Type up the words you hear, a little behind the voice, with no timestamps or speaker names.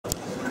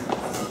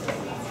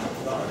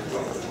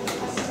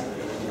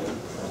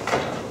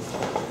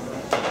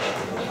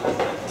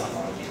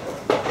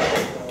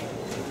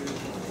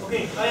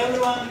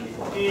everyone,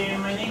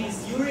 my name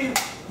is Yuri.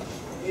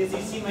 As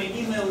you see, my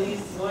email is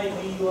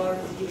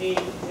yburda@math.ca.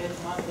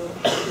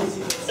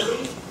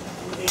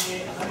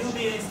 I will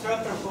be an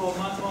instructor for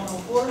Math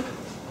 104.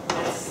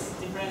 That's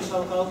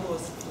Differential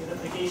Calculus with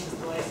applications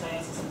to life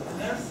sciences and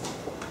commerce.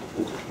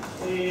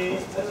 I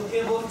will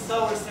have office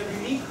hours every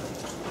week,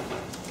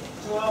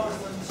 2 hours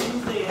on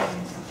Tuesday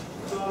and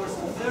 2 hours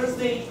on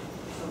Thursday.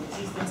 So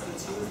Tuesdays to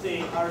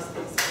Tuesday, hours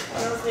to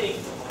Thursday.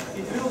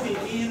 It will be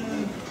in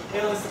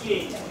LSK.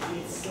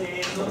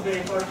 It's not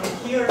very far from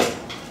here.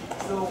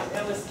 So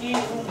LSK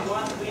room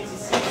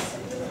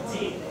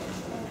 126D.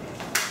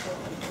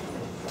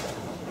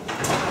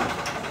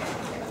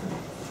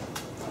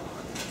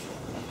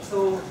 So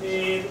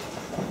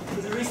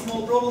there is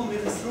small problem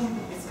with this room.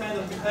 It's kind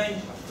of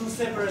behind two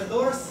separate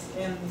doors,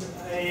 and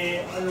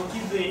I will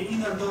keep the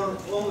inner door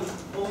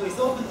always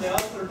open. The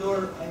outer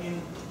door,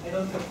 I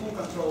don't have full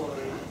control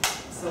over it.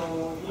 So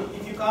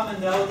if you come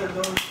and the outer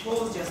door is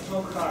closed, just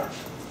knock hard.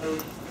 I'll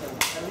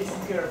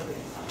listen carefully.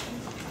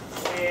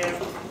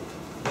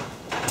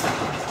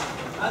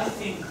 Other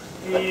thing,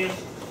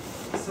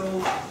 so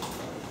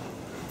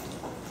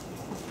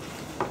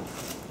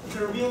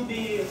there will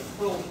be,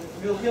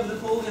 we'll have the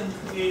following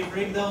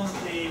breakdown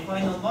the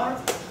final mark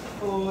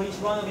for each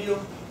one of you.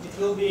 It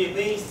will be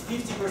based,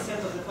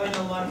 50% of the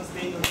final mark is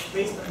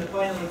based on the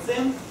final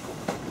exam.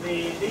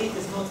 The date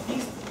is not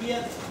fixed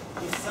yet.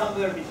 It's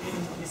somewhere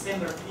between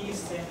December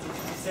 5th and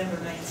December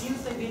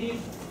 19th, I believe,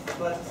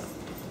 but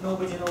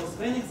nobody knows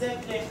when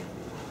exactly.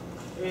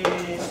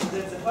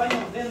 That's the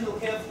final. Then we'll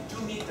have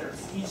 2 meters.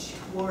 Each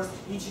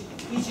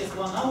is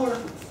 1 hour,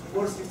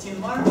 worth 15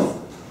 marks,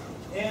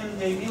 and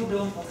they will be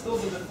on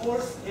October the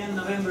 4th and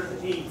November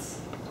the 8th.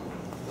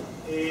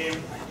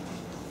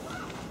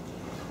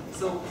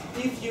 So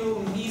if you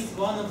miss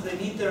one of the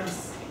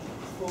midterms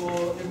for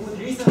a good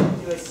reason,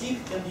 you are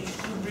sick, then you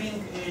should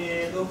bring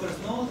a doctor's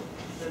note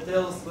that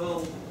tells,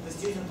 well, the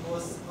student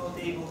was not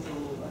able to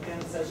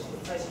attend such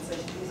and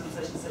such reason,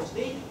 such and such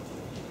date.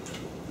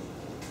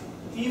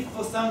 If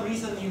for some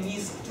reason you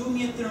miss 2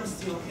 midterms,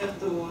 you'll have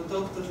to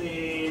talk to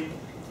the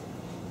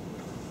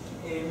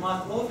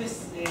math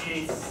office.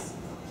 It's,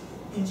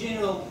 in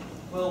general,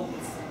 well,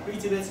 it's a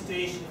pretty bad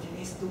situation if you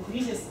miss 2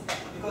 quizzes,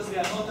 because we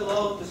are not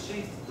allowed to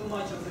shift too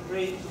much of the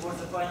grade towards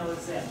the final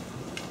exam.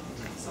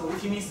 So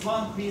if you miss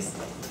 1 quiz,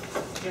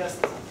 just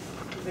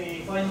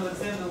the final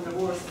exam will be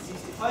worth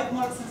 65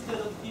 marks instead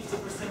of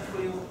 50%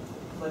 for you.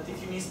 But if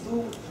you miss 2,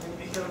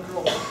 we have a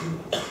problem.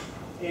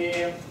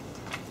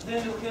 Then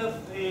you have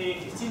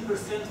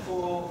 15%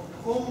 for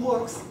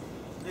homeworks.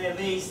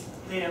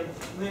 They're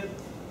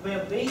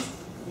web-based.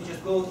 You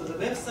just go to the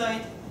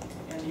website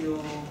and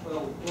you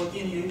log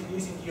in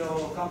using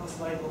your Campus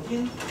Live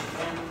login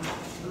and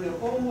do your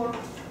homework.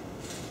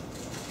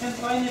 And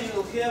finally,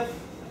 you'll have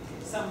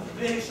some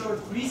very short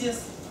quizzes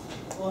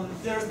on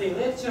Thursday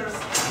lectures.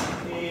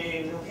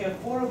 We'll have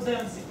 4 of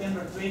them: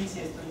 September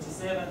 20th,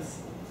 27th,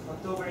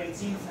 October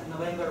 18th, and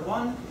November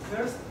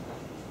 1st.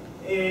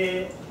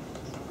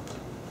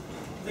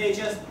 They're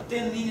just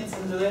 10 minutes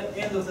in the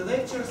end of the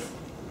lectures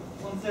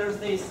on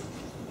Thursdays,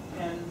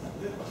 and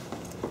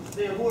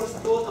they're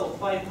worth total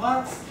 5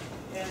 marks,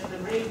 and the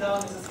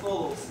breakdown is as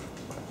follows.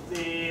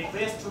 The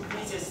best 2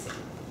 quizzes,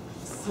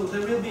 so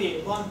there will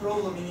be 1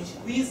 problem in each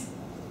quiz,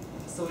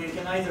 so you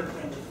can either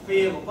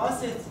fail or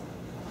pass it.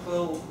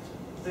 Well,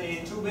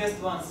 the 2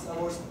 best ones are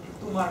worth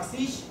 2 marks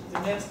each, the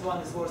next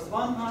one is worth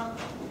 1 mark,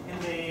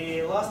 and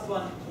the last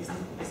one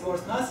is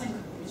worth nothing,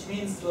 which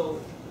means, well,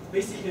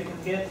 basically you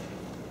can get,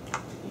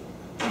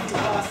 if you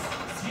pass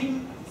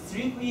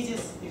 3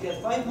 quizzes, you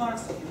get 5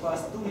 marks. If you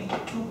pass 2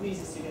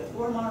 quizzes, you get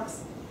 4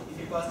 marks. If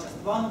you pass just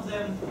 1 of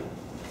them,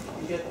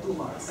 you get 2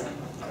 marks. And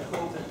I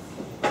hope that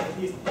at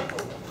least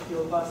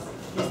you'll pass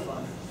this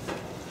one.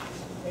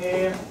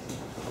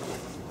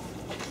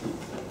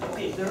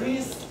 Okay, there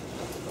is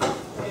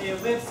a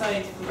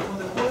website for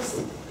the course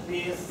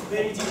with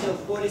very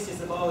detailed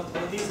policies about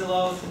what is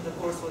allowed in the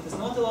course, what is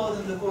not allowed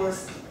in the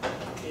course,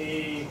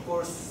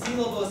 course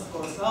syllabus,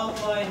 course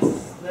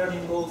outlines,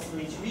 learning goals for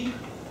each week.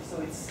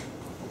 So it's a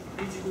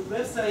pretty good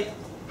website.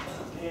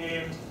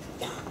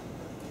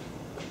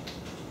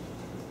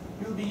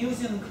 We'll be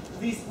using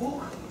this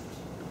book.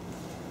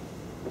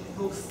 It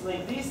looks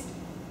like this: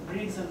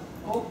 Briggs and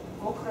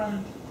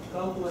Cochran,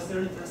 Calculus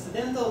Early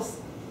Transcendentals.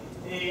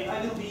 I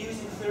will be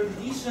using 3rd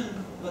edition,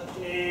 but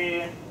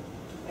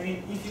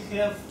if you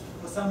have,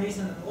 for some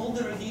reason, an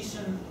older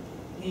edition,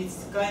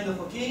 it's kind of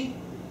okay.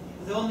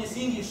 The only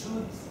thing you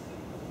should,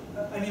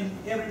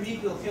 every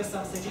week we'll have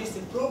some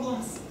suggested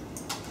problems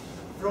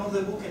from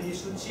the book, and you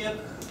should check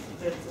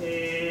that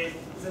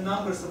the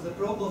numbers of the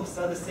problems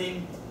are the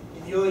same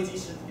in your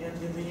edition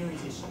and in the new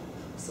edition.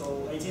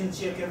 So I didn't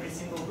check every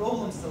single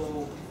problem,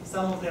 so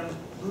some of them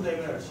do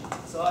diverge.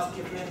 So ask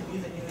your friend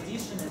with the new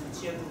edition and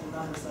check that the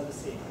numbers are the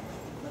same.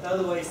 But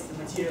otherwise, the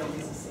material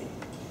is the same.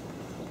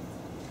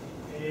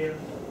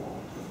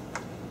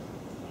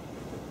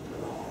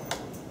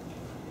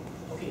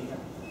 Okay, yeah.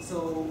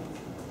 So,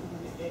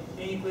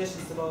 any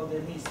questions about the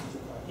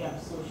administrative part? Yeah.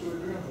 So should we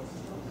learn this?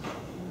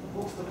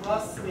 books to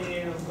class,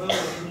 well,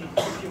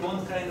 if you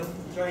want kind of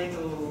try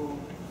to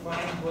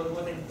find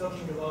what I'm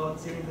talking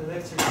about during the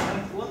lecture, you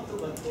might want to,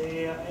 but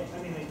I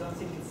mean, I don't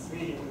think it's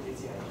really a good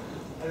idea.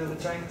 I will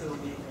be trying to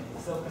be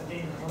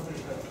self-contained and not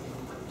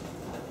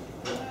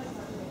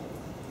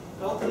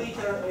really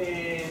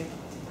calculator.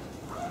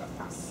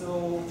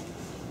 So,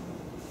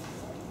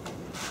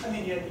 I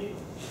mean,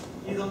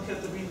 you don't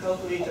have to bring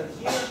calculator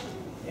here,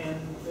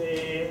 and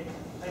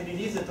I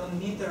believe that on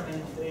midterm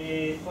and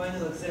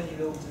final exam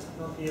you will just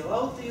not be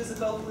allowed to use a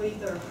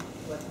calculator,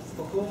 but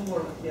for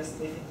homework, yes,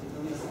 definitely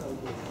do use a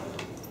calculator.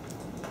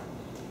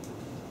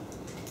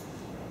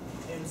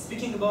 And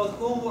speaking about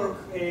homework,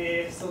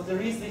 so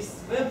there is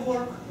this web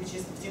work, which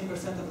is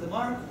 15% of the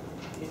mark.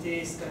 It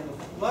is kind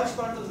of large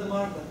part of the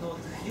mark, but not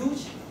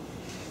huge.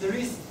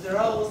 There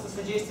are also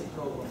suggested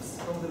problems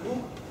from the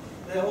book.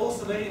 They are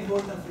also very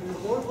important for you to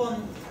work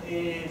on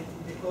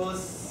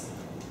because,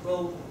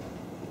 well,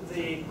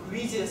 the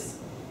quizzes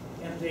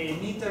and the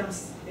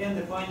midterms and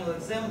the final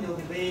exam will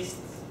be based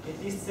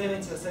at least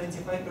 70 or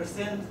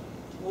 75%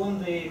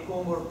 on the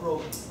homework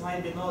problems.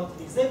 Might be not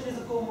exactly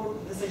the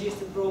homework, the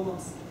suggested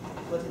problems,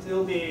 but it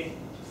will be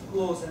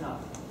close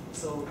enough.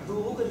 So do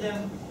look at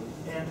them,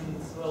 and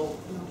well,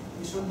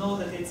 you should know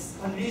that it's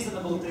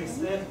unreasonable to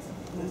expect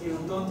that you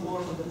don't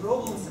work on the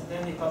problems and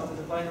then you come to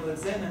the final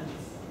exam and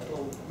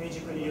well,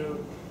 magically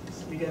you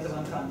get a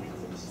 100.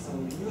 So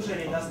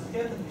usually it doesn't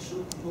happen. We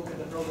should look at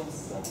the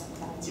problems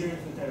during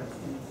the term.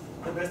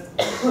 The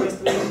best way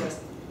is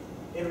just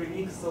every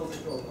week solve the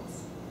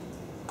problems.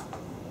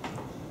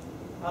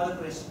 Other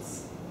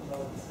questions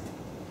about,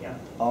 yeah.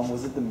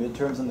 Was it the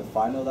midterms and the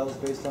final that was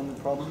based on the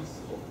problems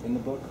in the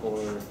book, or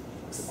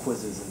the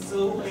quizzes?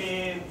 So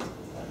the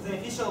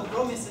official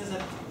promise is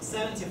that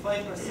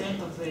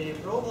 75% of the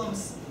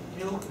problems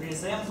will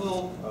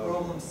resemble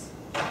problems.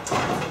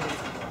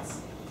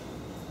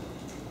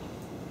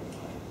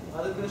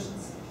 Other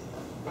questions?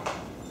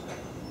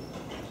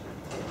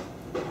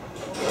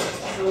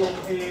 So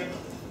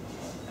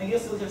I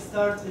guess we'll just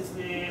start with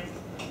the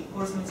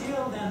course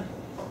material then.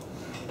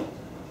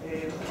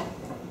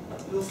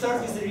 We'll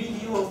start with the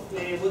review of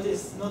what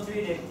is not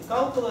really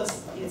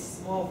calculus,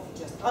 it's more of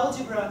just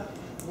algebra,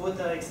 what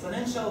are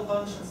exponential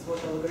functions,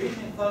 what are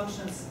logarithmic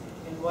functions,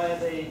 and why are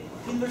they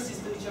inverses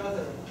to each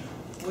other,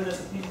 what does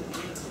it mean to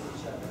be inverses to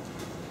each other.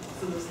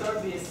 So we'll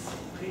start with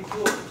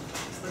review of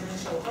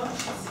exponential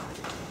functions.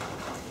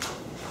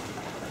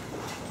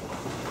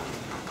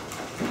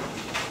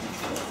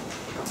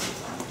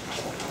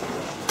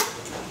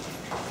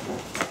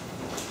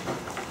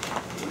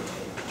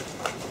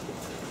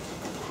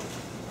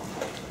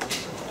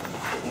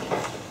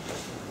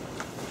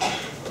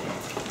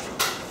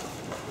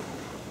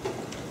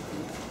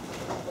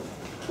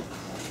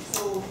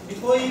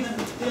 Before I even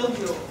tell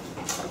you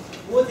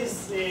what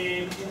is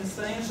an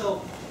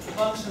exponential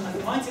function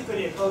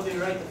mathematically, how do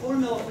you write the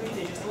formula for it,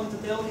 I just want to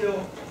tell you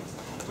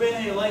when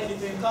are you likely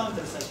to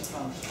encounter such a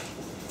function.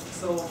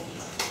 So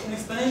an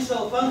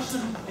exponential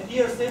function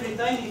appears every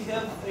time you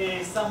have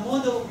some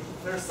model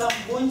where some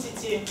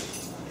quantity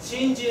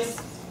changes,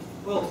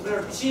 well,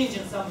 where change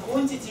in some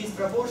quantity is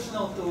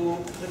proportional to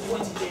the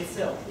quantity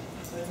itself.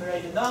 So let me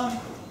write it down.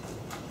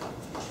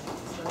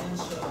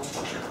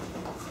 Exponential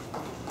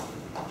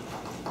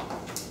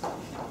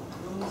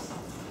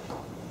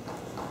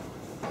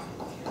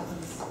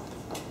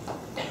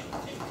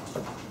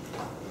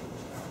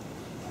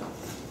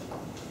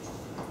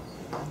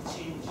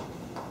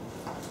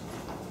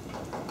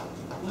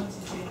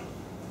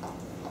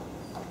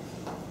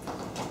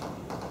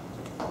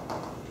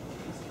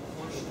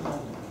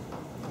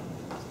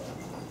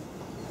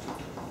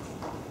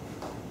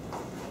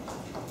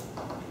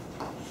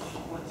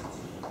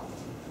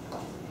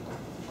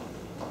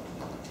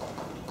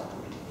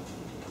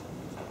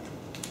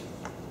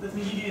Let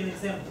me give you an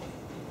example.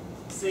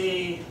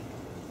 Say,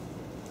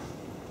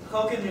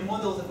 how can we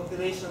model the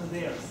population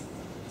bears?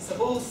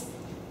 Suppose,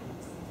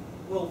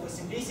 well, for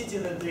simplicity,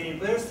 that the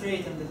birth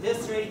rate and the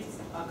death rate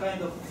are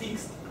kind of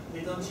fixed.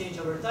 They don't change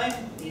over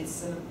time.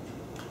 It's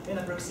an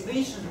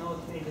approximation,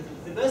 not maybe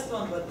the best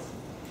one, but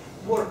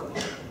work on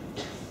it.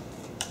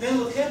 Then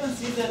what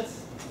happens is that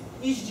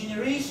each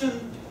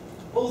generation,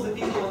 all the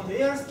people on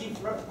the earth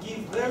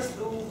give birth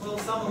to, well,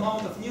 some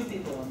amount of new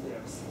people on the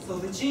earth. So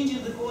the change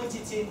in the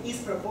quantity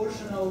is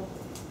proportional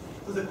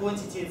to the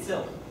quantity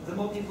itself. The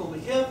more people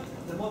we have,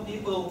 the more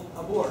people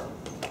are born.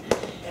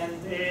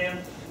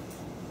 And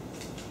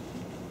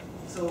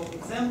so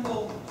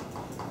example,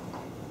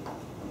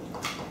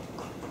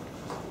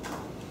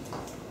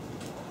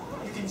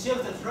 you can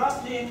check that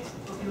roughly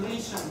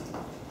population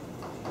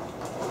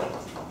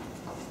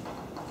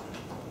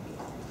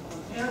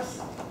on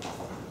Earth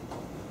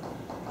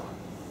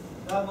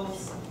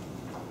doubles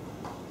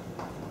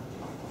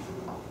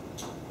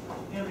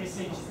every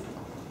century.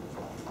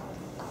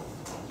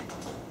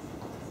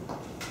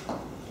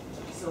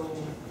 So,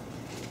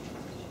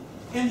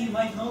 and you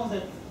might know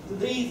that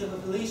today the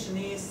population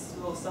is,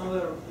 well,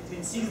 somewhere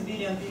between 6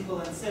 billion people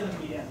and 7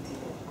 billion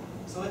people.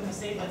 So let me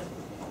say that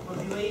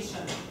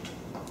population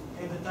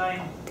at the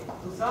time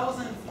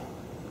 2000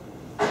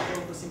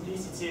 for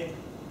simplicity,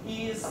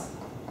 is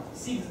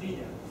 6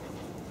 billion.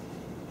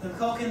 Then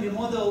how can we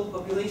model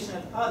population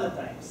at other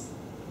times?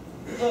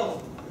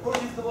 Well,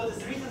 according to what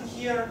is written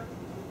here,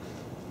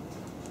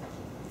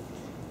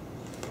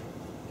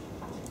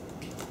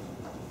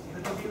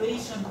 the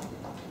population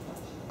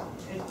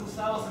at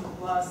 2000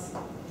 plus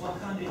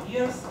 100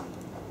 years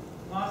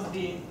must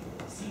be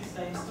 6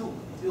 times 2.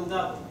 It will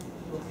double.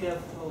 It will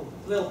have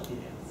 12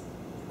 billion,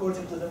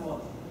 according to the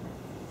model.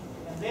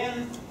 And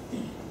then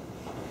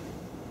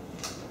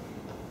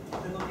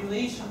the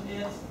population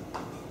at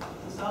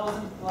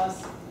 2000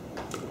 plus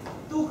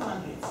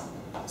 200.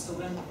 So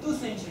when 2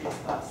 centuries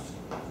pass,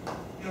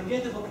 you'll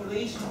get a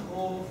population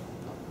of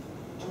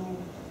 2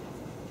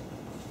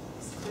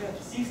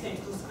 squared, 6 times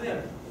 2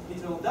 squared.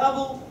 It will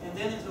double, and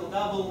then it will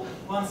double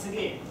once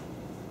again.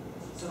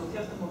 So we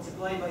have to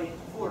multiply by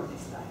 4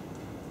 this time.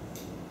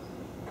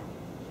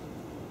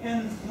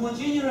 And more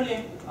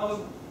generally, our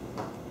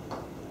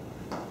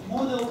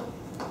model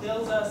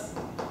tells us,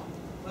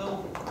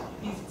 well,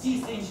 if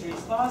t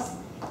centuries pass,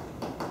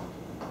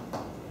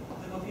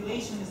 the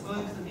population is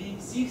going to be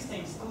 6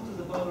 times 2 to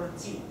the power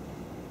t.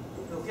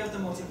 We'll have to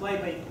multiply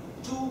by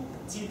 2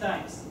 t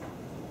times.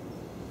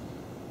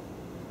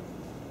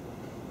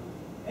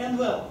 And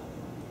well,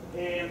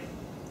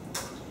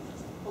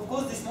 of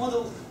course, this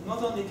model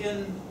not only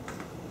can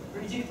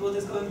predict what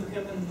is going to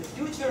happen in the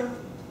future,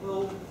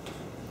 well,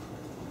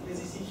 as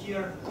you see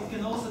here, it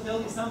can also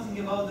tell you something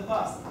about the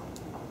past.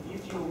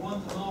 If you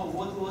want to know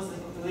what was the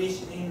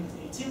population in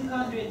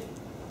 1800,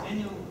 then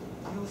you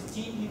use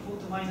t equal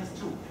to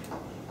 -2.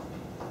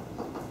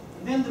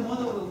 And then the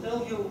model will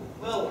tell you,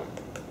 well,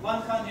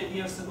 100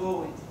 years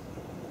ago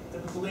the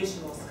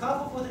population was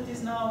half of what it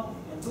is now,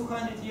 and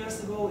 200 years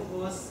ago it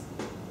was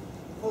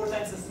 4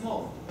 times as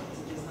small as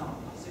it is now.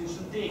 So you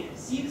should take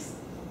 6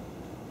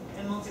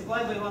 and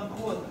multiply by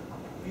 1/4,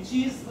 which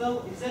is, well,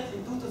 exactly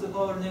 2 to the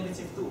power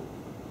 -2.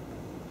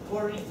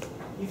 Or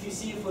if you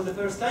see for the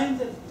first time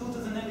that 2 to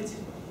the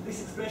negative,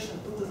 this expression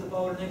 2 to the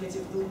power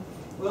 -2,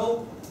 well,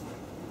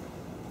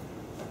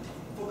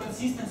 for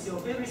consistency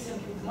of everything,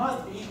 it must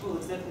be equal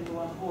exactly to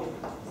 1/4.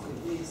 So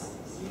it is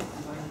 6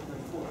 divided by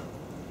 4.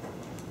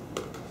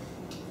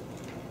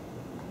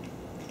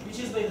 Which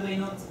is, by the way,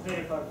 not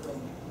very far from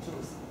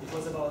truth. It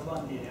was about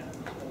 1 billion.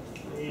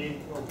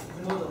 Well,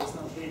 the model is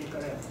not really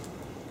correct.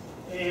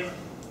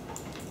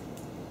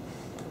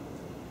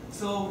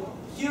 So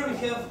here we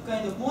have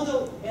kind of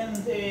model, and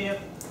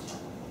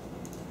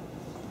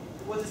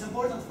what is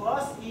important for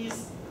us is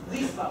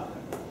this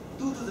factor,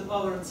 2 to the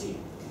power t.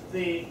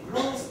 The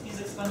growth is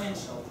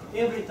exponential.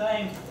 Every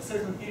time a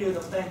certain period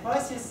of time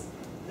passes,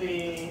 the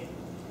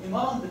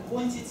amount, the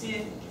quantity,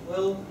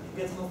 well,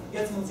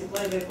 gets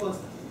multiplied by a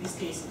constant, in this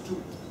case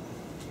 2.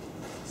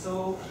 So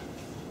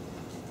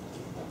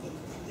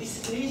this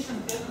situation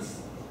happens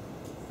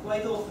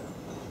quite often.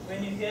 When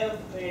you have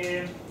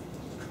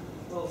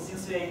well,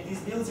 since we are in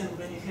this building,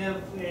 when you have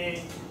a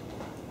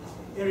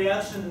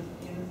reaction,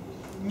 in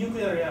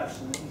nuclear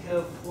reaction, you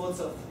have lots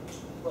of,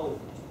 well,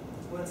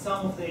 when some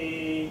of the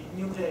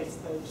nuclei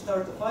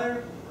start to fire,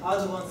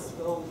 other ones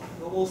will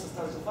also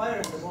start to fire,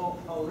 and the more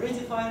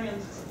already firing,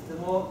 the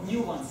more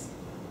new ones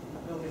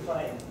will be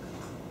firing.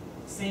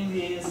 Same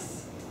way as,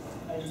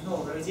 I don't know,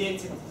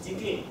 radiative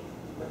decay.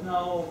 But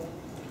now,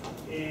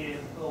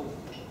 well,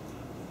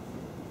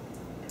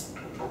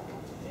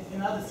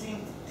 another thing,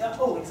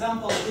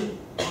 example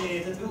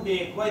that will be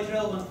quite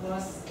relevant for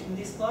us in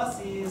this class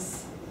is,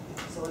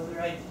 so let me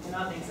write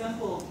another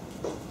example.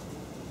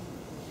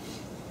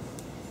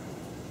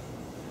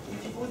 If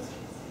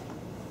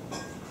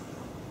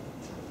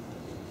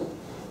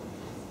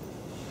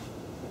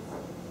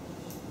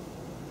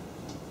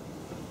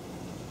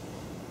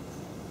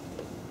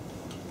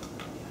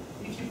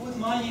you put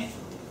money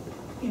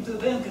into a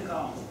bank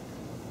account,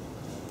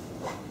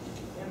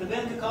 and the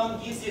bank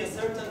account gives you a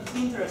certain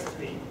interest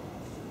rate.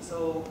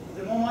 So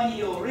the more money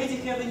you already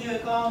have in your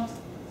account,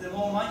 the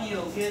more money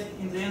you'll get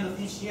in the end of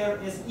each year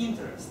as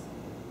interest.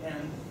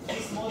 And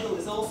this model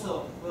is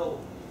also, well,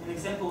 an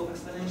example of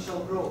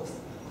exponential growth,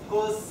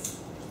 because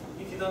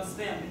if you don't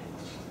spend it.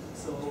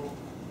 So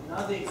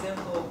another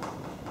example,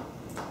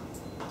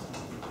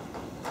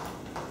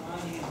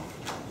 money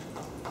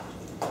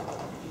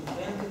in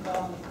bank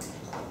account.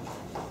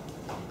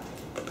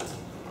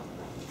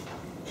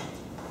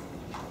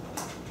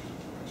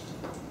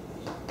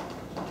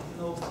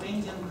 No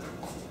spending.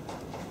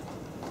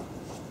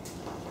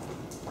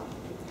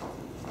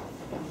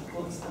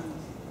 Constant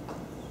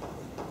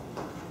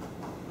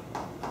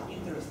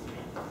interest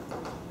rate.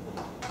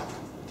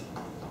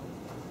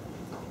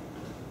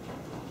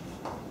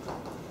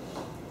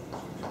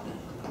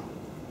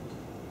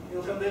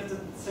 We'll come back to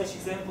such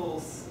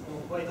examples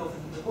quite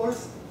often in the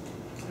course.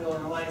 We'll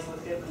analyze what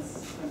happens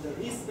when there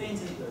is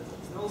spending, there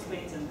is no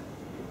spending.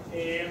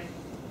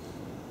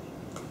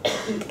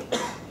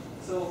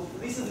 So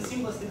these are the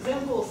simplest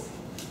examples,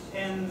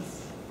 and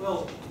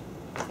well,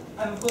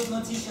 I'm of course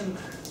not teaching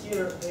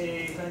here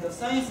a kind of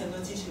science. I'm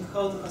not teaching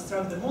how to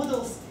construct the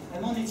models.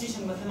 I'm only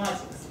teaching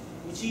mathematics,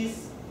 which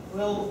is,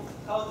 well,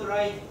 how to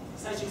write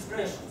such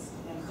expressions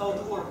and how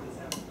to work with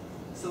them.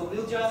 So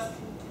we'll just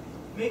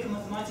make a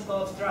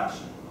mathematical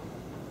abstraction.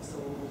 So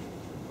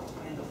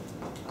kind of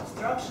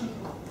abstraction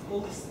of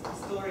all this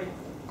story.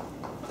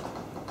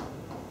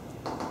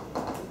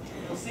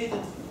 We'll say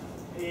that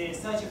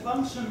such a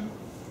function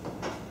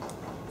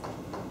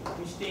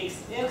which takes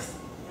x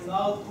and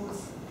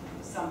outputs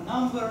some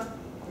number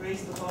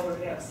raised to power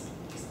x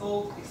is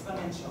called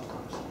exponential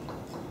function.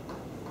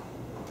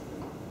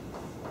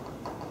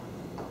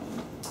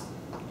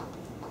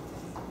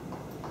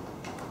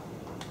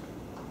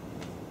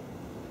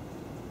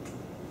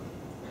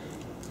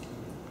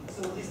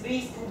 So this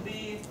base could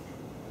be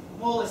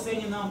more or less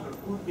any number.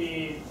 Could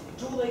be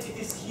 2 like it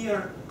is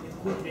here.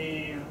 It could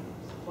be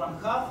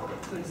 1/2.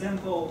 For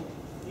example,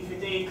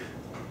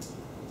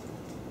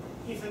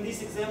 if in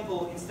this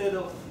example, instead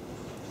of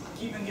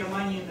keeping your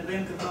money in the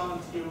bank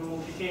account, you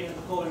behave in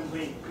the following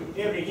way.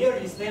 Every year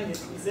you spend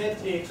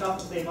exactly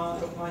half the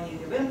amount of money in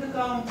your bank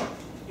account.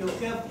 You'll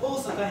have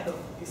also kind of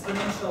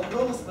exponential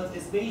growth, but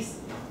this base,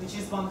 which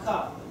is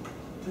 1/2.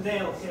 Today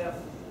I'll have,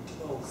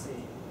 well, say,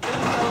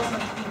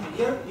 10,000 in the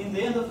year. In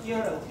the end of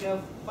year, I'll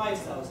have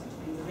 5,000.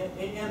 In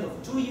the end of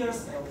 2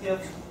 years, I'll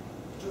have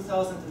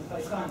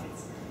 2,500,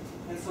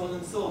 and so on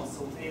and so on.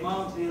 So the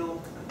amount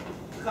will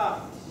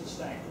halve each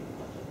time.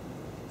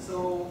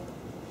 So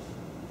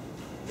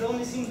the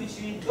only thing which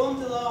we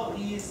don't allow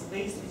is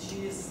base which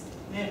is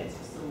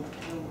negative. So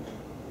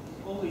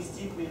we'll always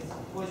stick with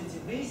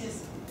positive bases.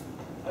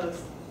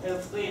 I'll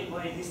explain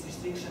why this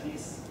restriction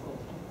is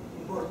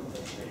important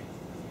actually.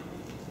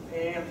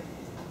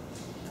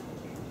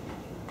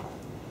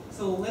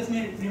 So let me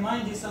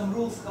remind you some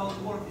rules how to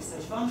work with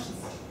such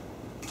functions.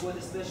 What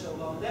is special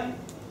about them?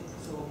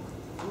 So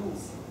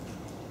rules.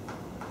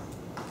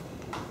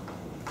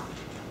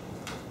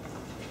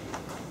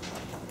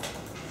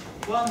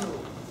 One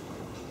rule.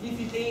 If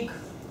you take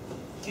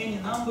any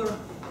number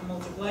and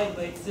multiply it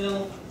by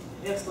itself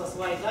x plus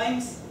y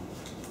times,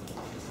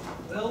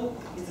 well,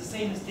 it's the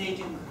same as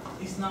taking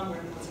this number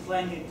and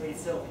multiplying it by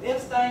itself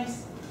x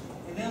times,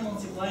 and then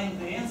multiplying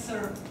the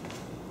answer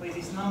by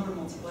this number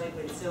multiplied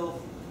by itself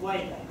y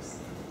times.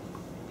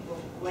 Well,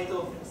 quite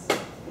obvious.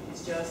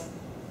 It's just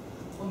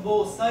on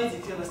both sides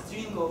you have a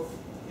string of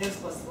x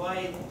plus y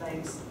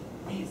times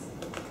these.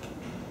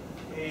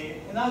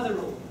 Another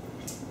rule.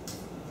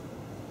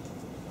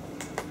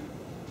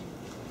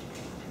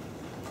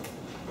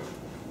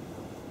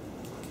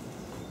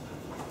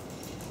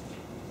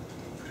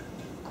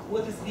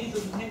 What is b to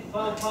the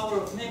power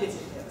of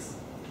negative x?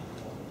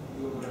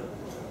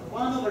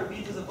 1 over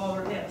b to the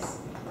power x.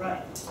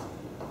 Right.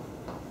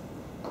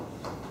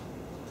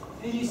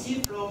 And you see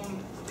from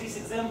this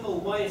example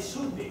why it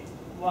should be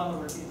 1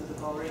 over b to the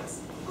power x.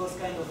 Because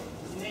kind of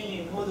in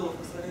any model of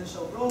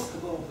exponential growth to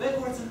go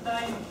backwards in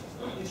time,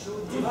 you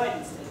should divide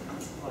instead of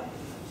multiply.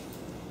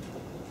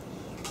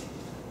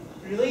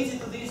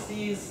 Related to this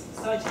is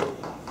such a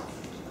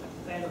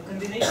kind of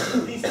combination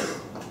of these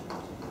two.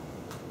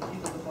 B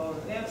to the power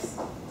x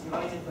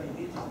divided by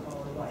b to the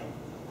power y.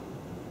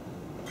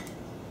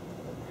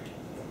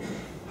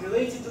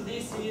 Related to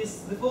this is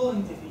the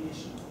following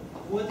definition.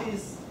 What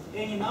is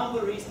any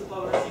number raised to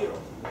power 0?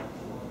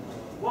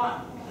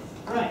 1.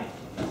 Right.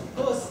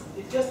 Because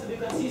it has to be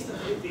consistent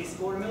with this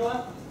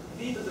formula.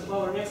 B to the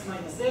power x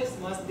minus x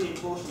must be a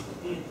quotient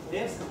of b into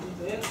x and b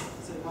to x,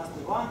 so it must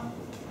be 1.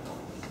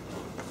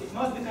 It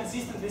must be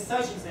consistent with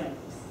such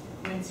examples.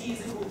 When t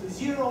is equal to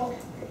 0,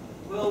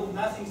 well,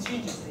 nothing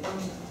changes. They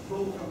don't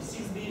go from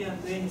 6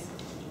 billion to anything.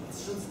 It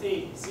should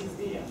stay 6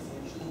 billion, so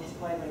you should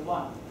multiply by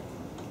 1.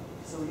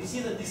 So you see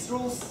that these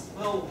rules,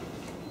 well,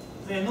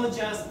 they're not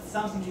just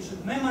something you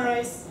should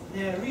memorize,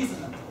 they're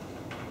reasonable.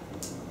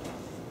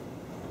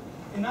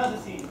 Another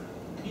thing,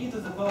 b to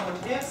the power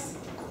x,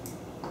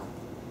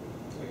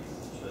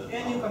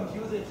 and you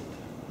compute it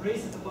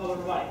raised to the power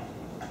y.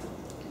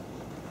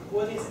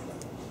 What is it?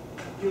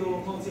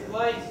 You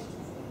multiply.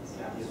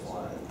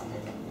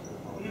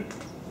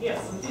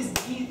 Yes, so it is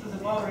b to the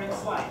power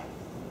xy.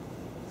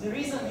 The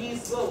reason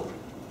is, well,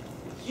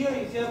 here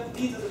you have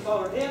b to the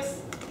power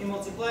x, you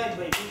multiply it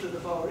by b to the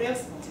power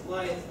x,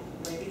 multiply it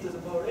by b to the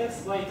power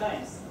x y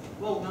times.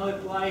 Well, now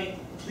apply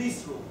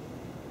this rule.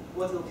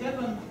 What will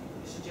happen?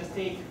 You should just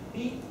take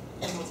b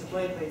and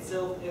multiply it by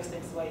itself x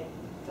times y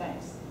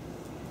times.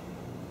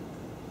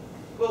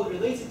 Well,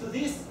 related to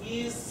this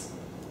is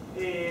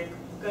a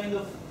kind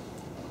of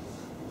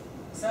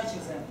such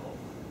example.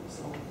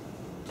 So,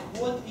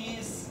 what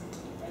is,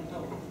 I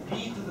don't know,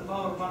 b to the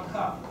power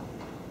 1/2?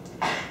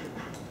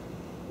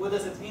 What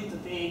does it mean to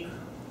take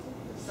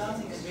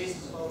something and raise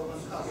to the power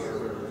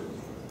 1/2?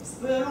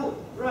 Square root,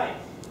 right?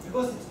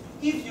 Because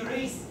if you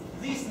raise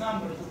this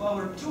number to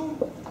power 2,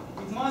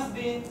 it must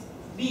be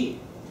b,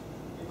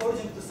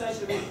 according to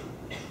such a rule.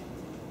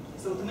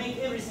 So to make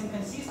everything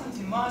consistent,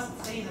 you must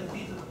say that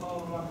b to the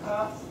power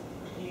 1/2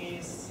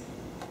 is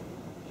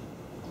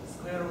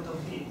square root of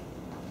b.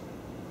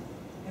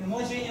 And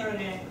more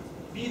generally,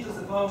 b to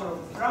the power of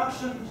a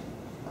fraction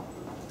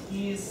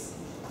is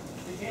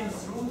the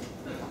nth root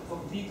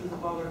of b to the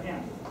power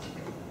n.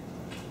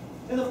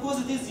 And of course,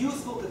 it is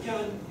useful to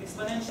have an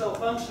exponential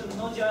function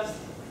not just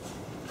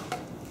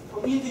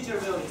for integer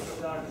values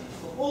of the argument,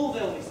 for all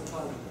values of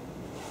argument.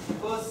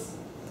 Because,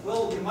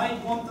 well, we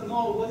might want to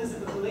know what is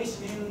the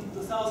population in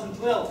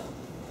 2012.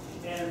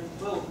 And,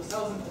 well,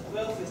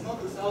 2012 is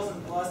not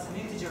 2000 plus an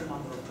integer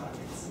number of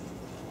targets.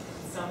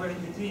 It's somewhere in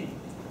between.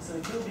 So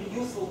it will be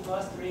useful to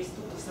us to raise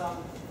 2 to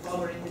some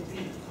power in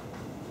between.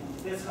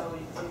 And that's how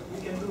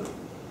we can do it.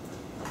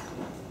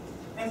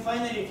 And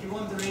finally, if you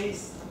want to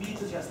raise b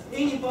to just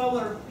any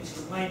power, which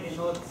might be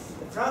not a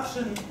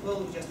fraction, well,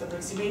 we just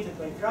approximate it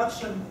by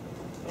fraction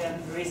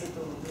and raise it to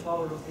the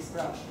power of this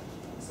fraction.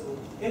 So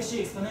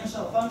actually,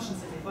 exponential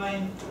functions are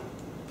defined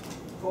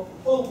for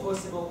all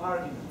possible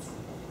arguments.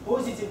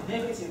 Positive,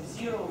 negative,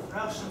 zero,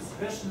 fractions,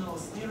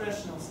 rationals,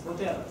 irrationals,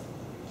 whatever.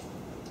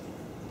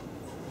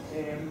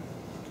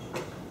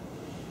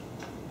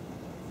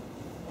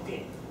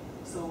 Okay,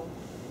 so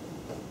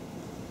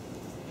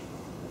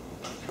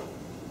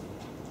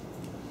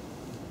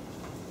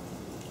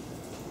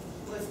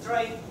let's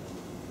try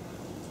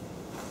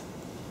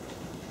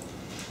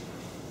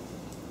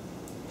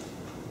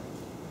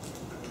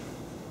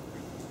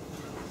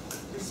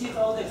to see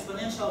how the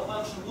exponential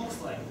function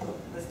looks like.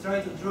 Let's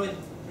try to draw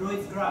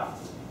its graph.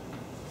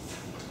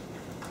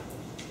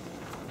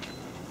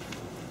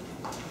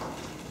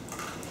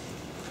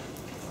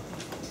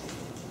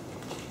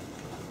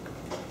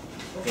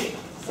 Okay,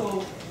 so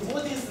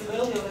what is the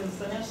value of an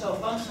exponential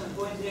function at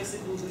point x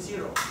equal to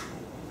 0?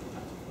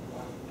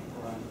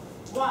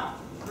 1,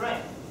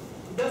 right.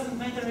 It doesn't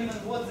matter even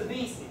what the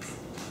base is.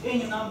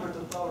 Any number to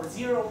the power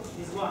 0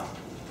 is 1.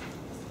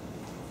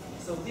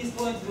 So this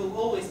point will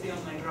always be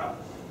on my graph.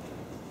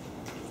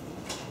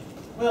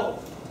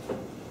 Well,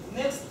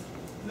 next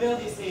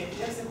value say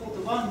x equal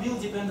to 1 will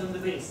depend on the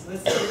base.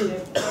 Let's say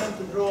that I'm trying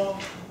to draw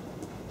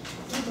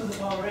 2 to the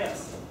power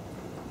s.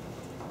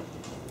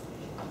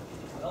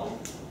 Well,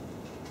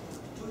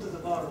 2 to the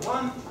power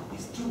 1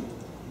 is 2.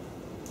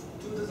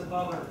 2 to the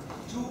power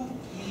 2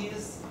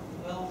 is,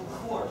 well,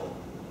 4.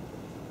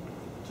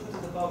 2 to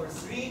the power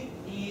 3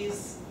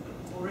 is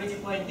already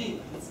quite big.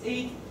 It's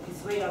 8,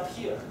 it's way up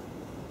here.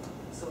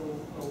 So,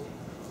 well,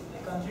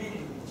 I can't really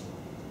reach.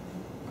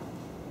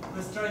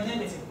 Let's try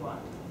negative 1.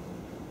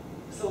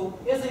 So,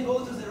 as I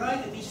go to the right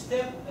at each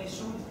step, I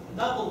should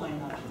double my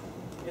number.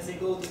 As I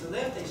go to the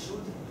left, I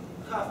should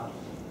half it.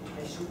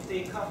 I should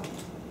take half it.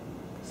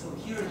 So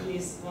here it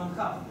is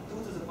 1/2,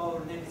 2 to the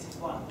power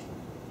negative 1.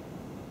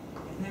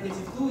 At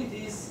negative 2, it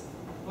is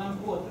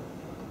 1/4.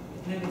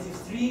 At negative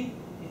 3,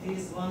 it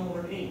is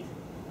 1/8.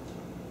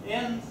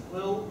 And,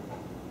 well,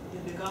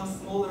 it becomes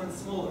smaller and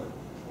smaller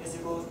as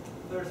you go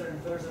further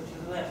and further to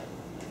the left.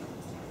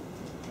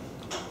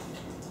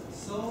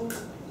 So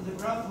the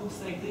graph looks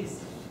like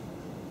this.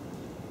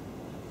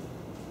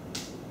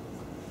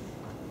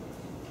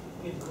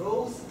 It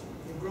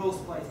grows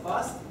quite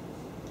fast.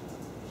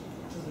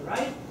 To the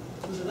right,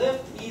 to the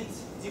left, it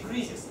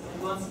decreases.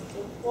 And once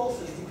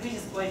also it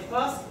decreases quite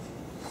fast.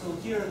 So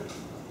here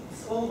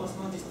it's almost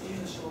not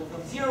distinguishable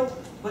from 0,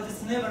 but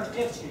it's never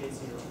actually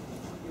 0.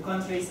 You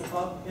can't trace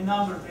a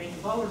number to any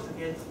power to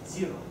get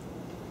 0.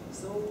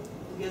 So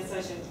to get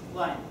such a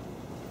line.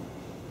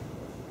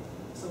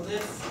 So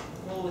that's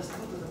always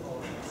 2 to the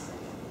power x.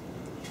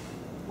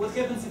 What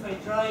happens if I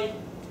try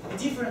a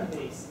different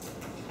base?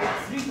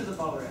 3 to the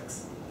power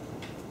x.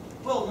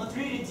 Well, not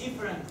really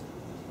different.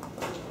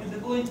 At the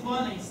point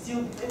 1,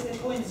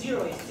 at point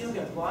 0, I still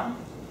get 1.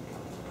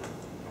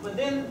 But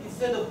then,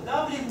 instead of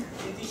doubling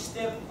at each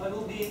step, I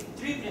will be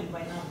tripling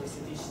my numbers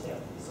at each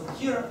step. So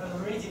here I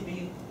will already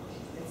be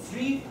at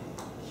 3.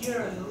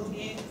 Here I will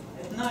be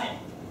at 9.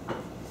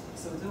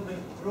 So it will be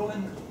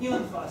growing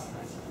even faster.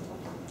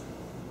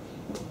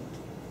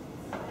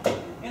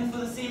 And for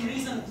the same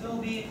reason, it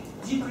will be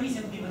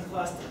decreasing even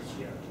faster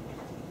here.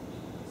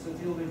 So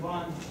it will be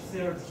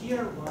 1/3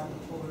 here,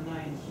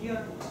 1/9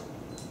 here,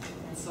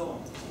 and so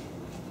on.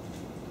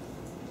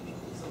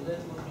 So that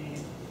will be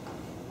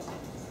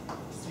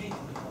 3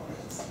 to the power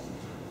x.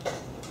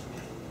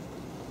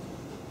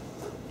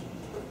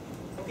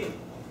 Okay,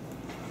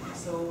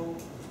 so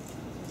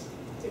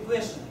a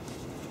question.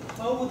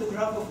 How would the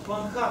graph of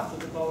 1/2 to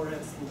the power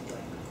x look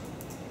like?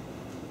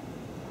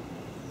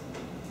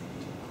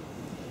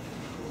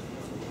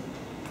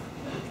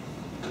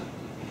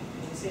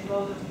 Can you say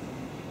about it?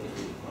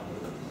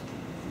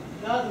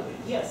 The other way,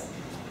 yes.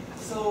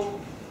 So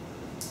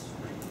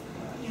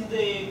in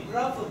the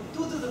graph of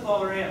 2 to the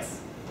power x,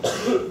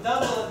 we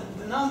double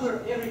the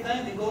number every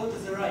time we go to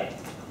the right.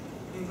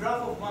 In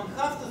graph of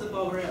 1/2 to the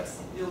power x,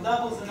 we'll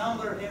double the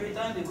number every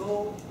time we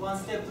go one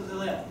step to the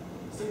left.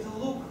 So it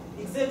will look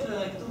exactly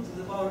like 2 to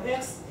the power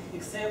x,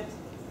 except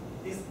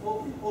this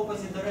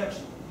opposite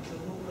direction. It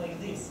will look like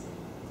this.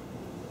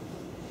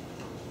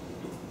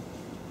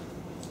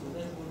 So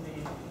that would be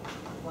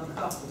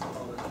 1/2 to the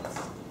power x.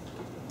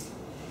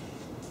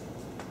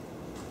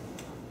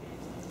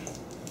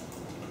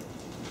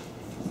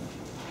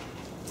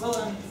 Well,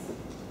 and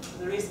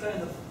there is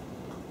kind of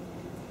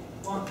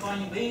one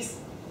funny base.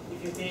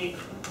 If you take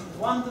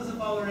 1 to the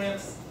power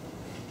x,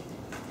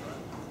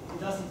 it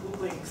doesn't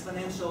look like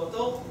exponential at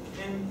all,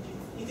 and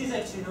it is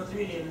actually not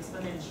really an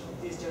exponential.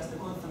 It is just a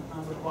constant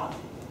number 1.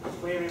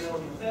 For every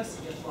value of x,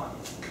 you get 1.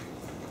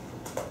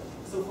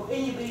 So for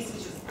any base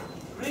which is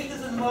greater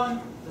than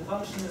 1, the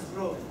function is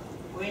growing.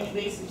 For any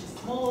base which is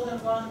smaller than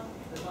 1,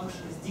 the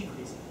function is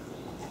decreasing.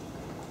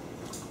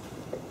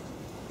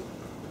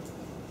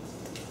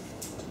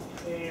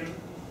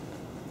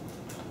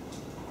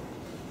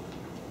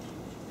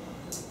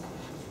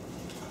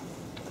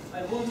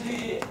 I won't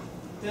really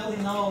tell you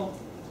now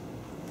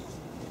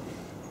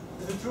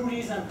the true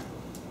reason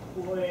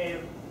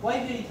why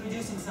we're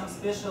introducing some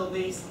special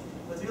base,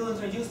 but we'll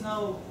introduce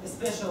now a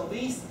special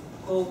base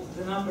called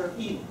the number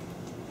e.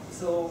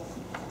 So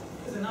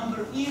the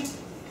number e has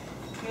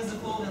the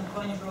following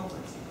funny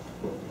property.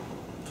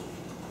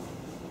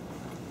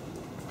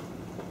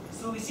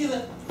 So we see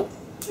that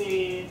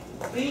the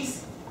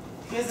base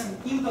has an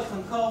impact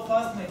on how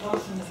fast my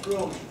function is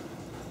growing.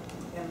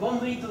 And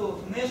one way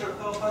to measure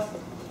how fast the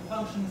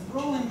function is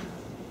growing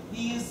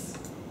is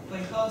by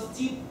how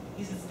steep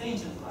is its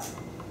tangent line.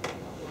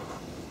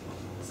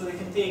 So we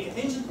can take a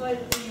tangent line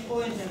at any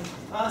point and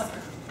ask,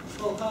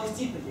 well, how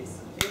steep it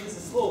is. What is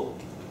the slope?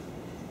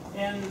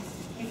 And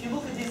if you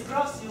look at these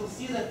graphs, you'll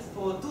see that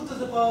for 2 to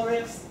the power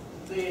x,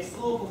 the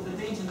slope of the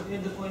tangent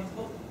at the point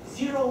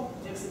 0,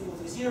 x equal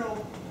to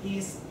 0,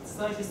 is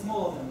slightly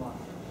smaller than 1.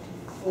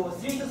 For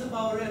 3 to the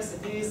power x,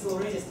 it is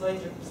already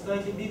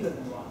slightly bigger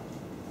than 1.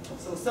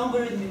 So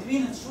somewhere in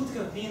between, it should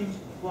have been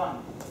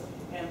 1.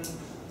 And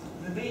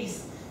the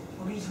base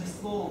for which the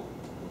slope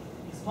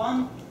is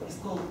 1 is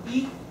called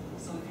e.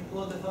 So if you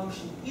plot the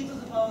function e to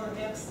the power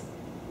x,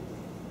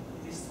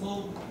 the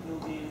slope will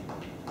be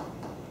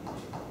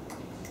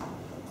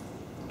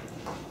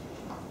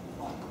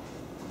 1.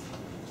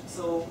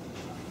 So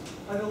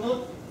I will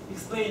not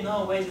explain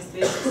now why this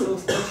base is so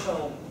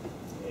special.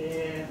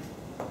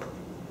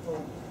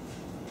 Well,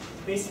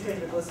 basically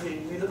because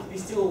we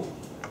still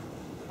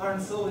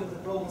aren't solving the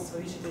problems for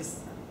which it is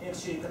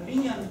actually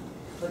convenient.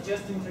 But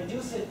just to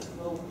introduce it,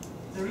 well,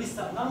 there is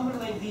some number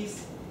like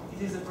this.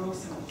 It is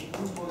approximately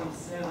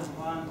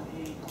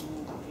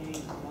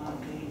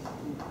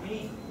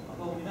 2.718281828.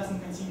 Well, it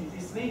doesn't continue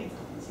this way, it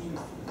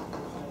continues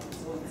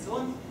so on and so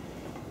on.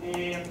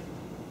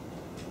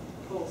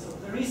 Well, so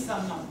there is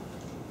some number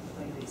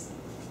like this.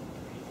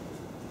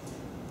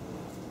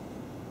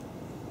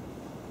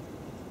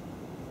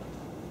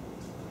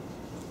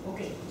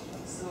 Okay,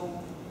 so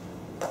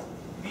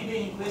maybe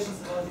any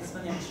questions about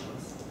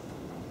exponentials?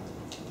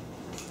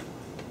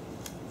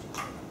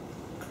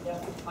 Yeah.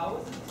 How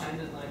is the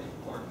tangent line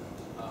important?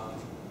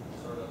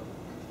 Sort of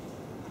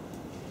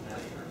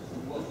measures.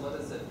 What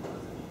is it?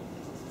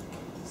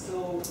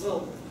 So,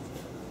 well,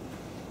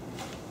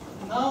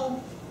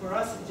 now for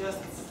us it just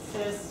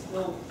says,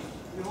 well,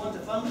 we want a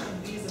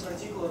function with a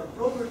particular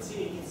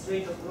property, its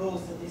rate of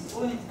growth at this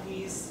point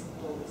is,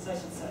 well,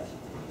 such and such.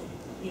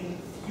 In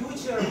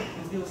future,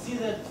 we'll see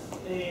that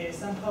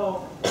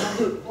somehow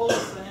among all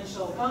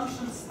exponential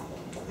functions,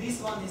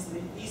 this one is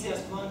the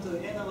easiest one to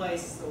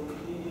analyze. So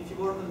if you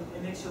work on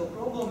an actual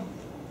problem,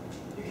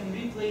 you can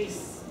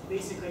replace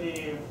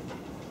basically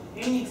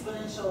any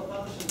exponential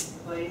function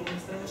by an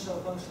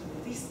exponential function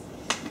with this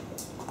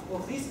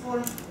of this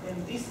form,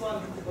 and this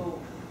one, well,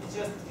 it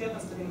just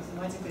happens to be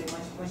mathematically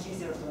much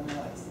easier to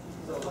analyze.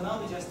 So for now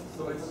we just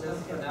for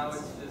now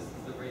it's just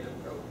the rate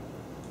of growth.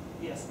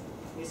 Yes,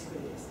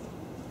 basically yes.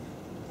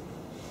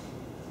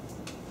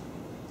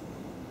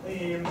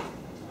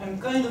 I'm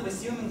kind of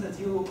assuming that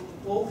you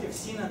all have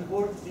seen and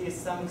worked with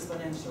some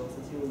exponentials,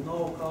 that you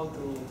know how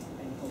to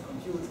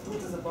compute 2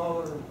 to the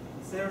power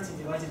 30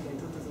 divided by 2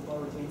 to the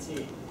power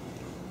 28.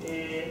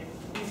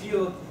 If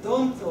you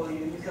don't, or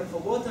you have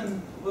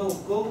forgotten, well,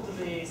 go to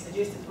the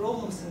suggested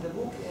problems in the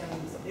book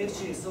and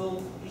actually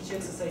solve each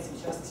exercise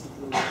which asks you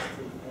to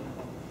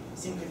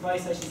simplify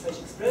such and such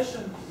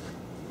expression,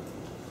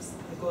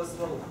 because,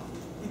 well,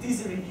 it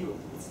is a review.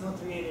 It's not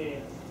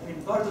really, I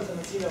mean, part of the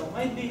material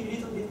might be a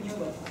little bit new,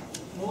 but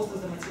most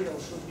of the material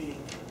should be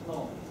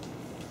known.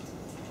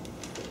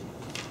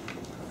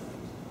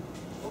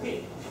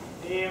 Okay.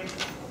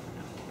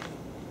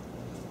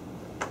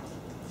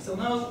 So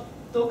now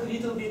talk a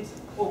little bit.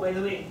 Oh, by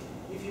the way,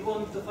 if you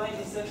want to find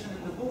this section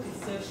in the book,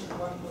 it's section 1.3.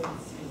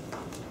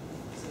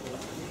 So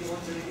if you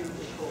want to review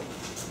the code.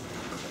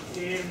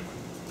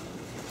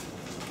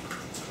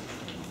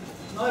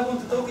 Now I want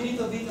to talk a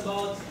little bit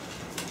about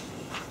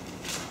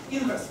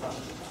inverse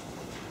functions.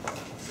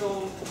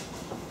 So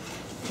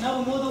in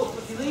our model of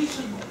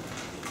population,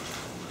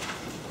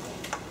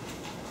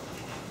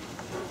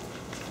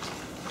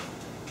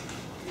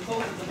 we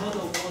thought that the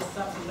model was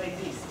something like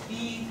this.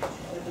 P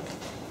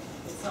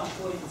at some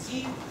point t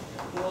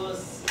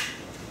was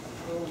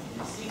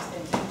 6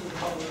 times 2 to the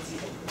power t.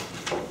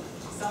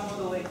 Some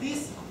model like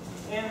this.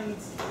 And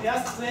we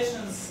asked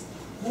questions,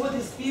 what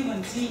is p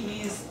when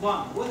t is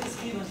 1? What is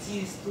p when t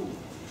is 2?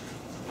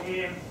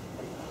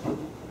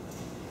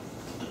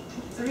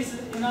 There is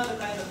another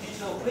kind of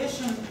visual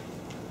question.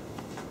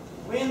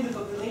 When the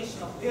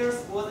population of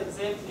pairs was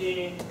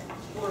exactly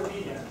 4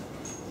 billion,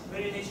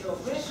 very natural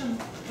question.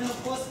 And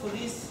of course for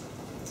this,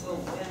 well,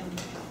 n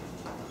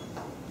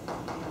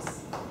is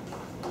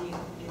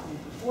equal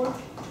to 4.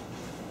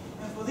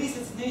 And for this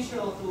it's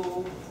natural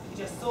to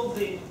just solve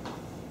the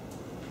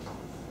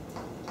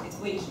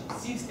equation.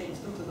 6 times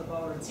 2 to the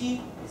power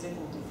t is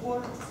equal to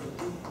 4, so 2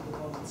 to the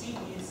power t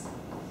is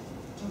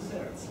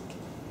 2/3.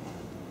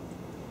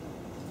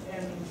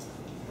 And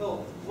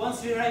well,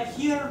 once we write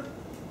here,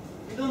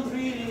 we don't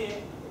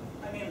really,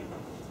 I mean,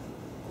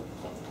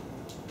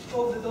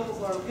 off the top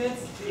of our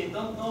heads, we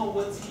don't know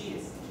what t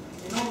is.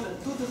 We know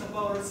that 2 to the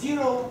power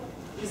 0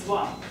 is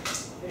 1.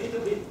 A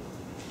little bit,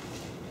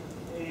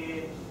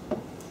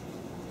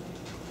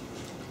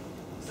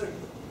 sorry.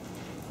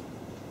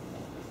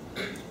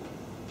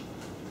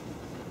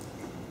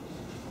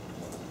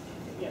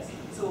 Yes,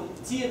 so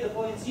t at the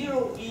point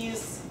 0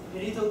 is a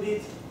little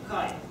bit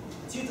high.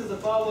 T to the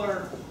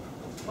power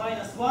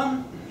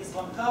 -1 is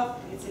 1/2,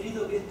 it's a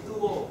little bit too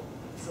low.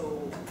 So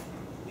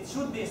it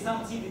should be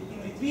some t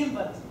in between,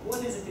 but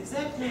what is it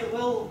exactly?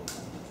 Well,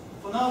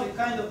 for now we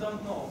kind of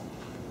don't know.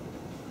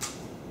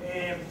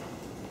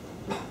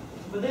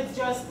 But that's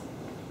just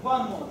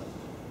one model.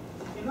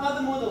 In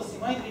other models, you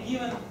might be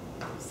given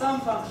some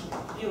function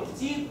here of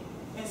t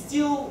and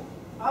still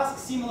ask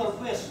similar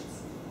questions.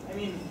 I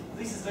mean,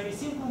 this is a very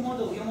simple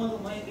model, your model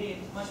might be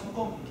much more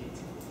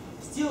complicated.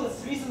 Still,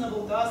 it's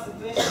reasonable to ask the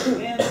question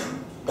when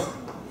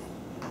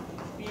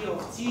p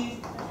of t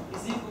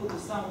is equal to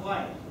some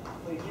y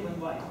for a given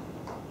y.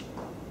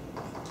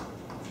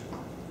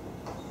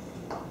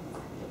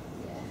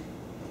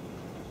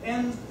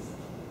 And,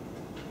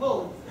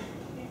 well,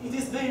 it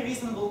is a very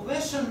reasonable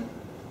question,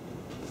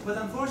 but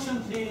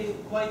unfortunately,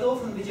 quite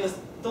often we just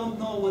don't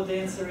know what the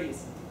answer is,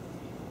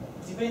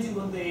 depending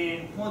on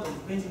the model,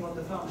 depending on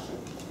the function.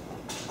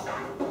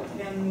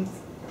 And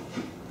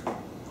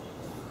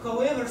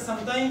however,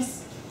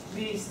 sometimes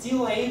we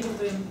still are able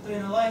to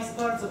analyze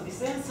parts of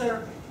this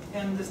answer,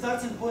 and the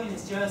starting point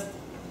is just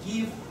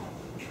give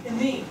a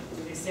name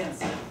to this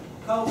answer.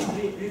 How would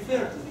we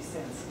refer to this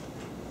answer?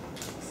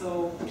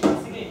 So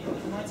once again, the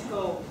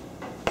mathematical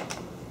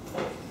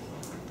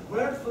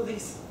word for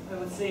this, I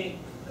would say,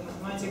 the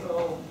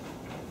mathematical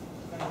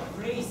kind of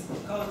phrase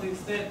how to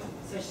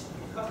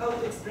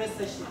express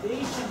such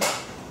situation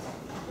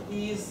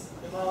is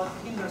about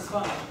inverse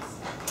functions.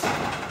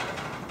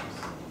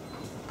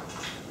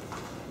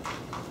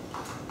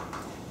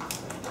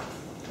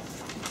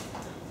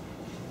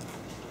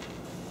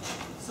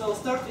 So I'll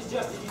start with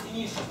just a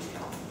definition.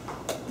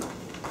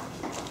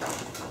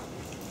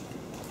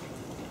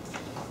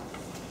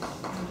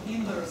 An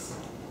inverse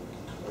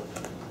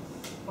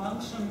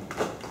function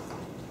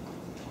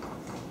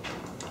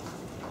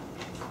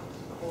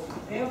of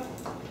f,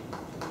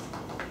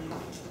 if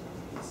it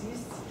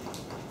exists,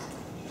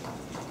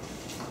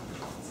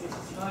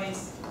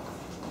 satisfies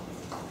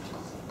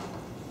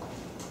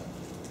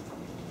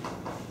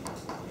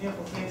f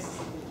of x is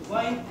equal to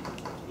y,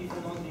 if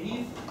and only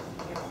if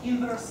f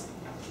inverse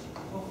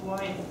of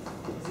y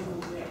is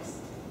equal to x.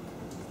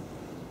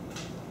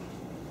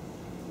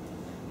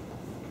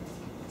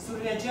 So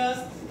we are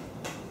just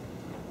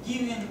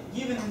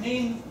giving a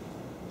name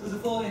to the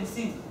following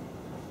thing.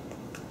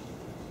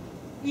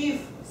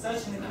 If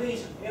such an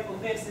equation, f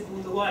of x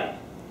equal to y,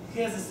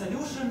 has a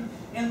solution,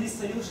 and this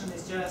solution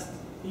is just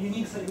a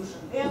unique solution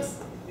x,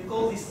 we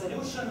call this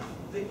solution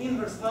the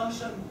inverse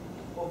function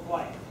of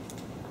y.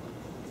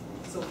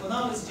 So for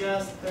now it's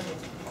just kind of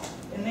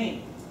a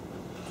name.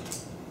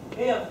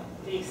 F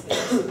takes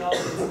x and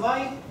outputs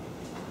y,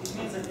 it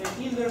means that f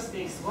inverse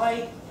takes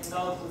y and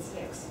outputs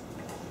x.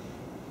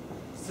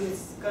 So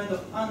it's kind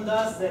of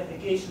undoes the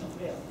application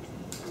of f.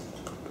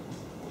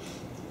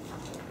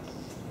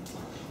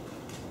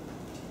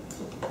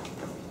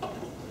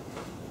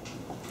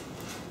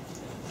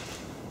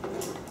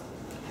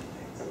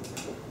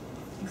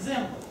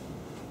 Example.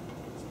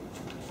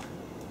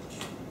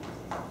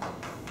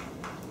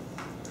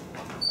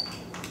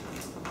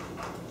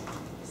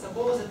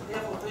 Suppose that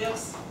f of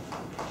x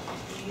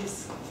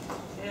is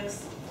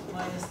x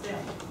minus 10.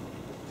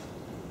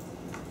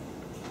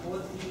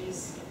 What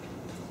is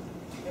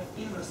f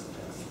inverse of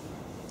x?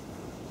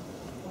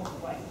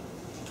 Of y.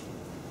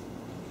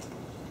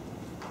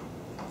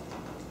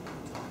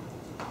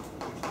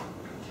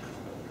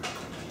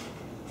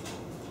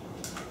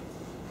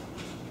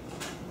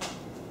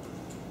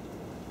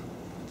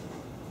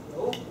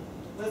 So,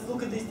 let's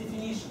look at this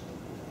definition.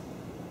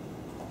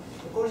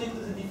 According to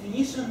the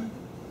definition,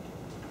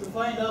 to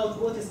find out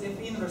what is f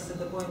inverse at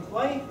the point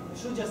y, we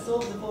should just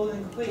solve the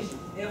following equation.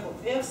 F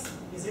of x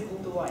is equal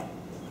to y.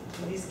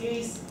 In this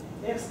case,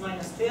 x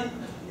minus 10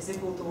 is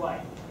equal to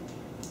y.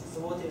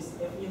 So what is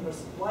f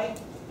inverse of y?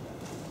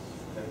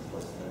 X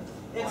plus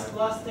 10. X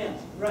plus 10,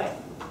 right.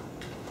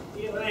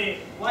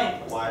 Y.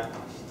 Y.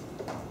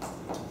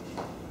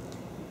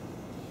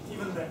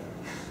 Even better.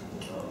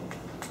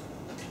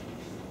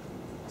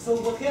 So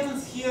what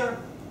happens here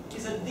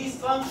is that this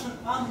function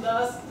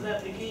undoes the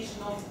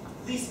application of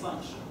this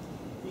function.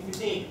 If you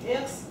take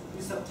x,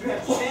 you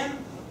subtract 10.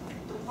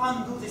 To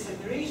undo this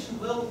operation,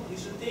 well, you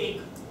should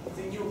take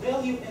the new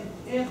value and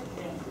f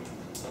entry.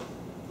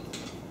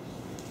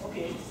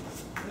 Okay,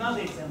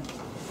 another example.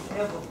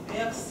 F of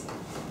x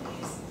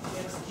is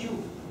x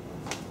cubed.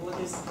 What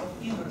is f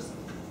inverse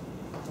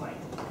of y?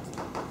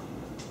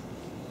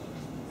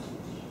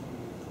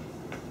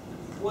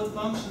 What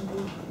function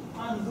would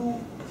undo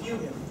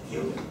cubing?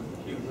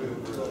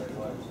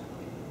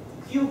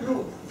 Cube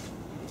root.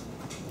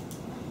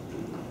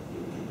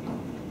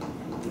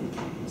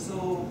 So,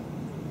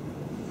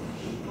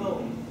 well,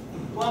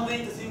 one way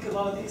to think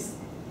about this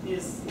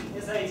is,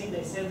 as I did,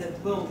 I said that,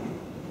 well,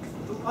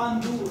 to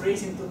undo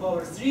raising to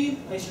power 3,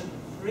 I should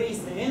raise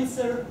the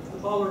answer to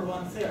power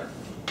 1/3.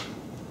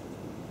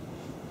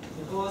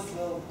 Because,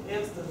 well,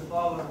 x to the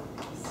power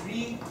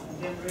 3 and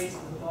then raised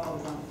to the power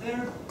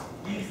 1/3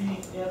 gives me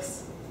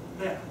x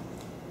there.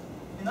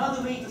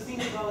 Another way to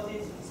think about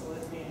it, so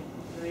let me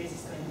erase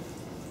this kind of,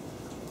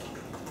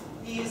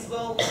 is,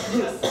 well,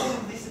 just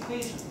solving this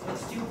equation.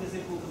 X cubed is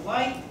equal to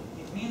y.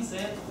 It means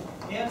that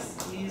x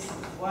is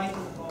y to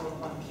the power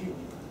 1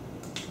 cubed.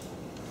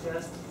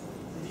 Just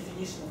the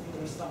definition of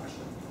inverse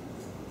function.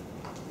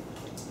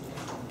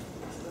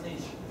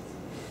 Explanation.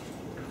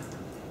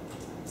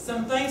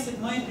 Sometimes it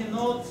might be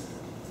not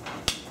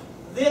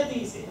that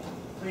easy.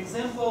 For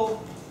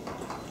example,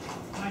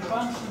 my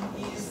function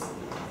is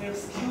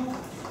x cubed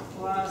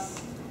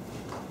plus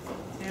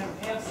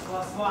 10x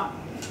plus 1.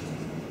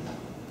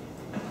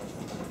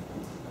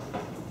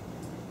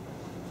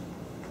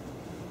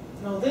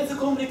 Now that's a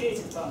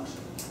complicated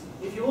function.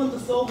 If you want to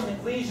solve an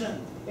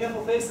equation f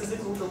of x is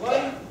equal to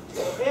y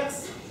of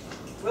x,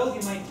 well,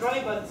 you might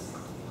try, but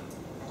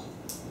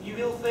you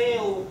will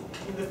fail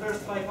in the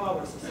first 5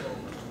 hours or so.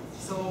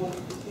 So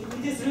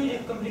it is really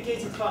a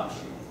complicated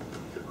function.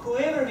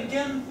 However, we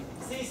can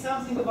say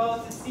something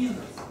about its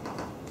inverse.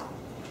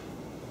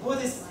 What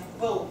is,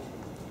 well,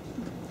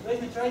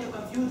 let me try to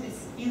compute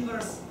its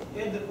inverse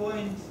at the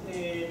point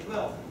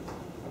 12.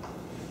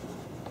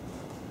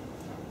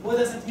 What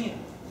does it mean?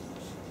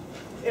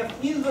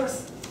 F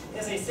inverse,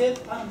 as I said,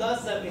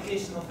 undoes the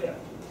application of f.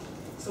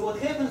 So what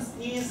happens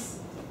is,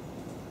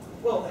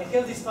 well, I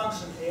have this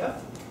function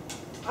f.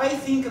 I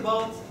think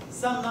about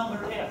some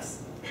number x.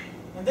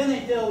 And then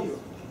I tell you,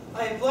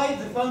 I applied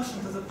the function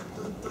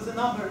to the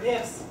number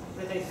x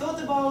that I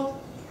thought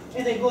about,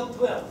 and I got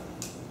 12.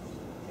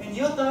 And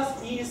your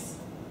task is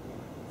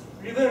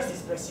reverse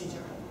this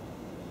procedure.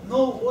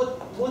 Know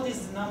what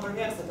is the number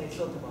x that I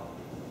thought about.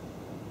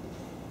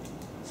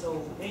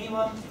 So,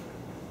 anyone?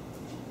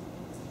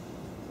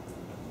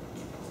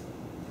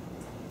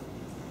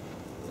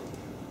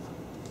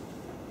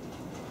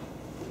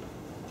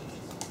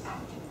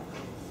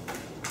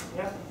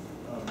 Yeah?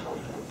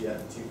 If you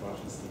had two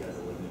functions together,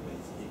 wouldn't it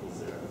make equal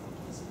 0?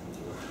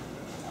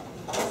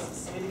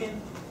 Say it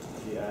again.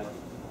 If you add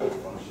a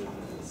function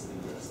and its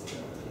inverse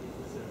together, it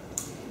equals 0.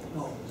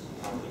 No.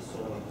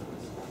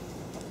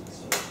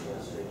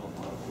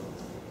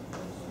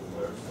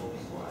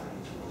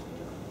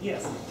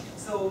 Yes.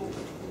 So,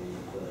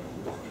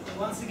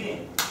 once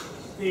again,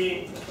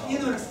 the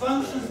inverse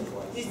function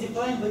is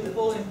defined by the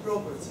following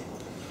property.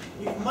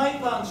 If my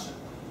function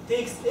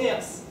takes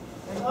x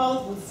and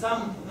outputs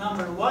some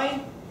number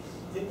y,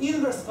 the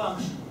inverse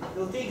function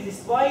will take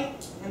this y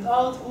and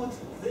output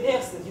the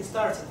x that you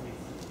started with.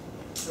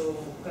 So,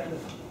 kind of,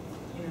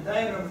 in a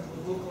diagram, it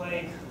would look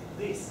like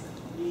this.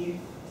 If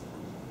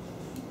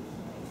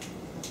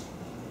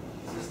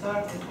you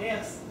start with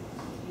x,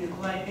 you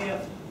apply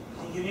f,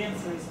 and your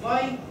answer is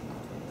y,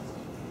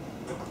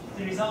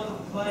 the result of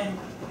applying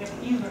f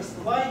inverse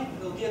to y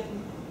will get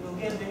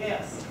the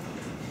x.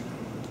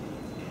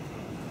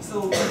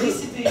 So in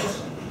this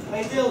situation,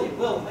 I tell you,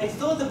 well, I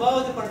thought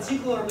about a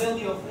particular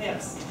value of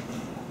x,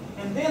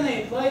 and then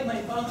I applied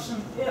my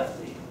function f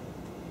to it.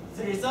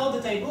 The result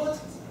that I got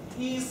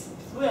is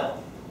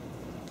 12.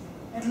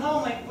 And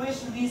now my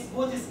question is,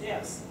 what is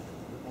x?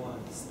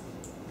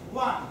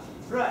 1,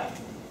 right.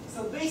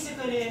 So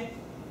basically,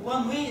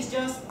 one way is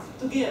just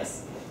to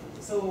guess.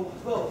 So,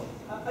 well,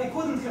 I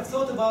couldn't have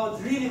thought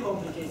about really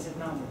complicated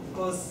number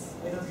because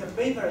I don't have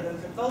paper, I don't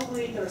have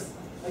calculators.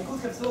 I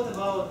could have thought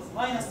about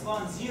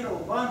 -1, 0,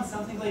 1,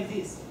 something like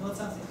this, not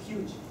something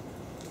huge.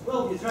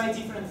 Well, you try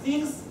different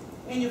things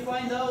and you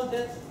find out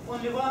that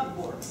only one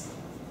works.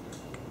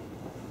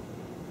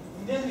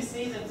 And then we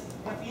say that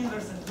f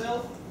inverse of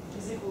 12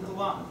 is equal to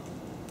 1.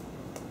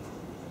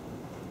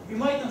 We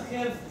might not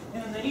have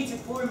an analytic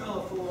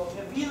formula for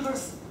f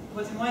inverse,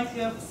 but we might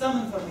have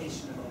some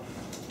information about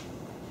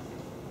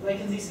it, like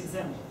in this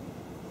example.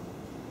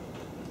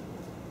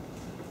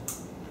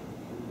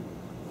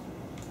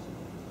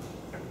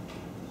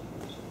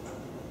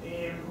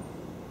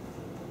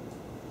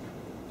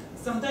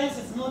 Sometimes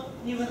it's not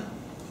even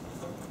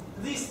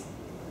this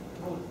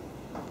good.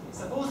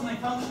 Suppose my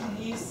function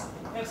is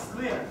f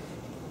squared.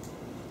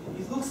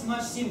 It looks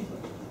much simpler.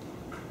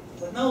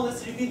 But now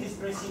let's repeat this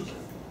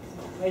procedure.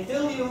 I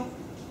tell you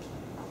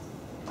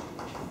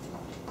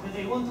that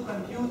I want to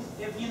compute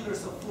f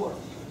inverse of 4.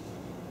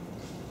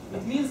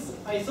 It means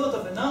I thought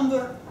of a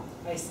number,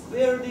 I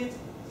squared it,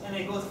 and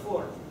I got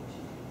 4.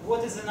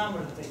 What is the number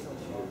that I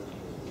thought about?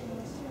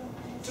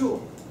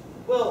 2.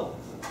 Well,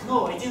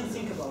 no, I didn't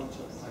think about 2.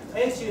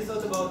 I actually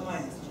thought about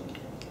minus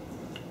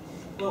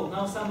 2. Well,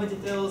 now somebody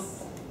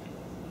tells,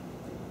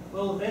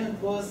 well, then it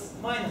was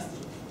minus 2.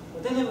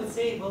 But then I would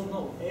say, well,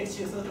 no, I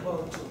actually thought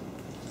about 2.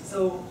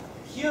 So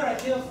here I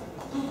have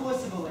 2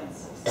 possible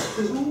answers.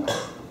 2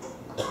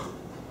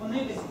 or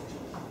negative 2.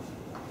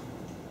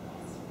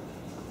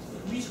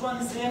 Which one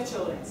is the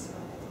actual answer?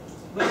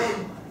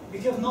 Well, we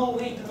have no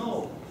way to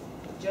know.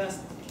 Just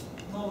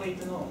no way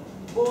to know.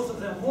 Both of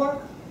them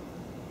work,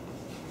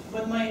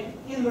 but my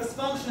inverse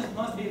function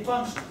must be a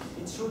function.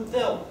 It should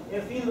tell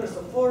f inverse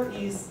of 4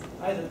 is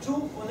either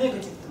 2 or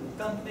negative 2. It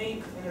can't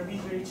make an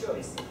arbitrary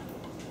choice.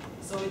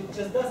 So it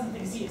just doesn't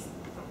exist.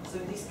 So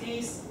in this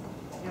case,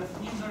 f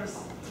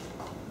inverse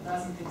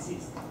doesn't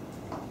exist.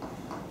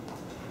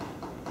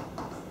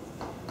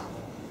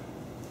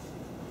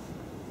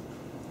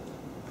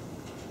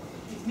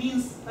 It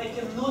means I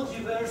cannot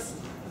reverse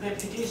the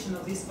application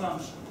of this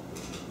function.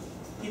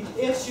 It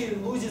actually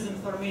loses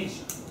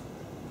information.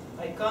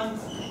 I can't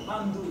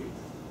undo it.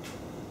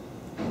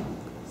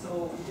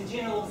 So the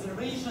general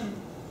observation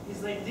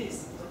is like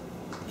this.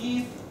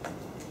 If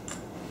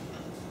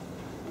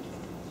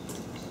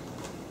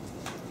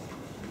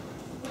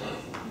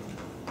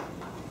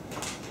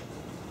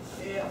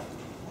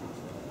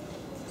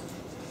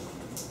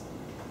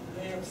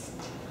there's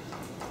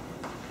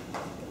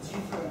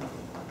different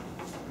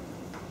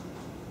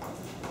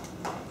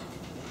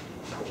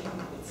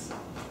inputs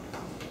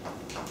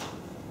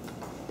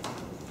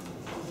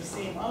with the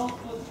same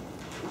output,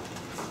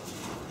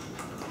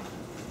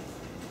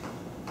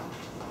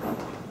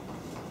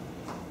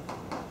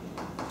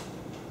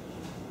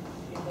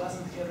 it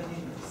doesn't have an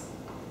inverse.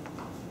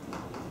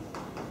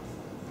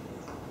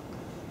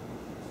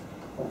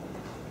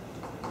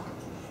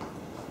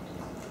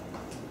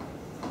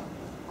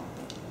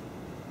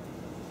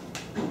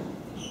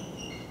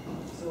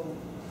 So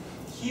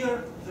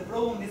here the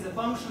problem with the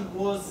function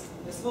was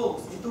as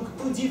follows. It took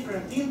 2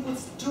 different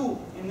inputs, 2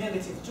 and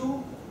negative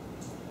 2,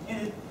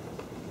 and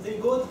they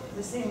got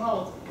the same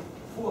output,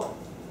 4.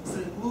 So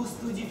it lose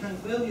 2 different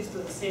values to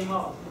the same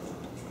output.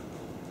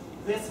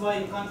 That's why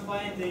you can't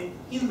find the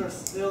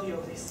inverse value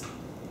of this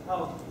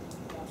output.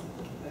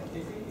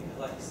 If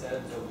we set a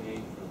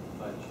domain for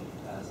the function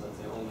as, let's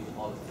say, only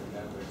positive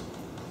numbers,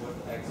 would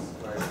x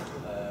squared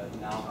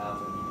now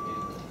have a new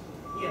inverse?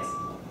 Yes.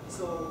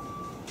 So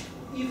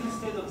if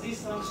instead of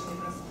this function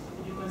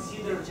you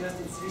consider just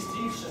its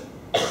restriction,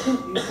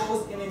 you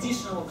impose an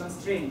additional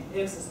constraint,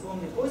 x is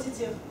only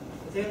positive,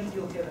 then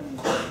you'll have an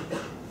inverse.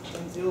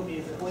 And it will be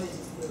the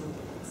positive square root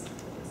of x.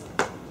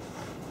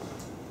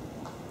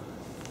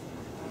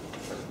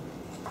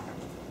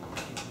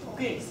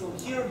 Okay, so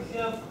here we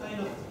have kind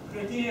of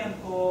criterion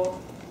for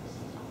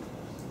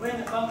when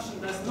a function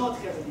does not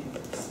have an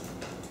inverse.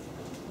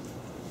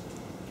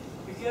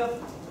 We have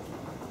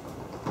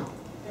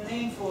a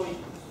name for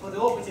the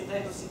opposite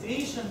type of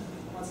situation.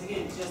 Once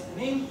again, it's just a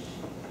name.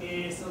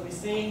 So we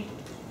say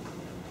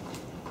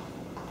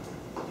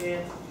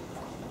that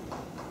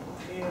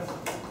f is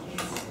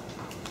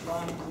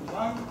 1 to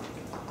 1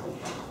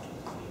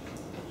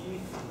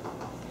 if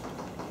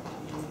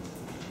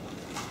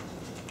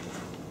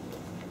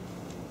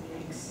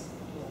takes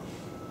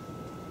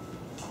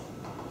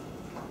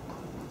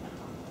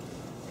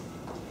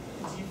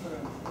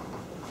different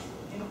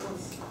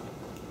inputs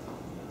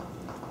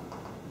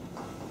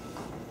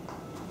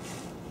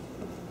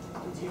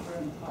to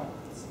different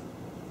outputs.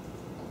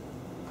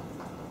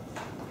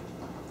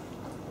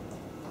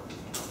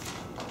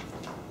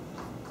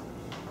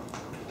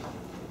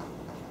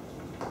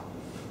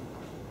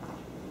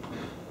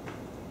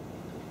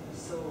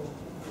 So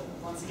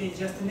once again,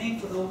 just a name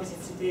for the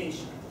opposite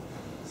situation.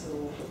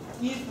 So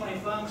if my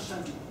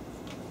function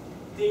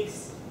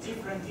takes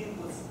different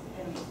inputs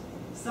and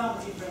some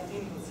different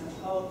inputs and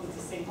outputs the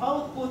same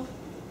output,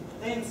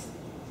 then it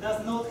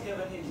does not have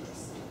an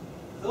inverse.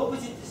 The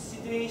opposite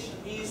situation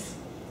is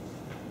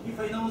if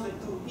I know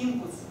that 2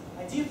 inputs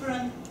are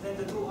different, then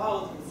the 2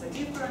 outputs are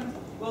different,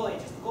 well, I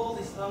just call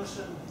this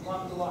function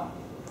 1 to 1.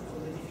 So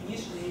the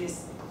definition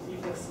is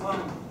if x1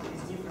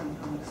 is different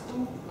from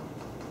x2,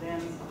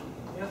 then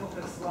f of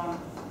x1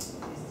 is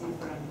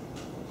different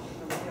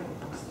from f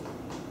of x2.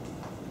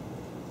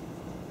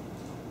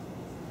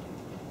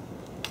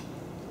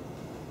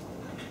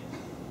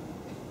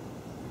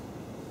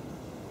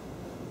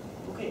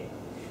 Okay.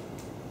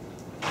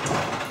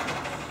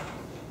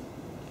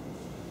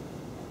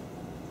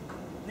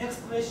 Next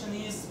question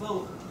is,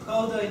 well,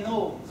 how do I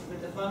know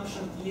that the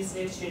function is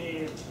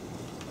actually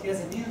has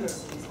an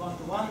inverse, is 1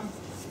 to 1,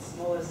 it's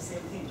more or less the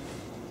same thing.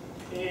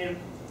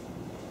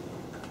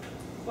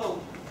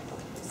 Well,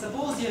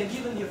 suppose you are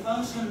given your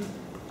function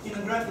in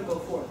a graphical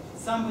form.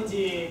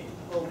 Somebody,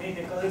 well,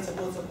 maybe collects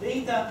lots of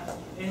data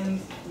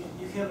and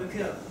you have a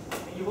curve.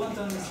 And you want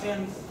to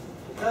understand,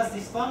 does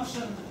this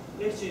function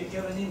actually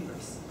have an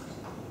inverse?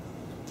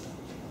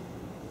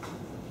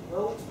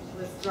 Well,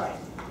 let's try.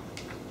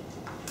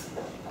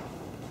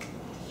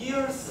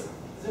 Here's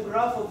the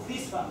graph of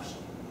this function.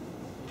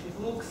 It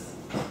looks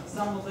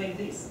somewhat like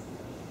this.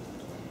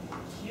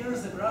 here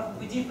the graph will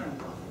be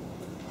different.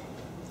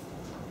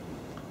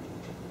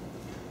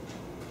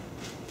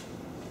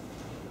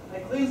 I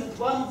claim that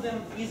one of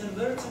them is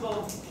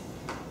invertible,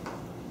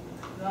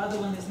 the other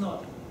one is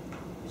not,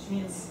 which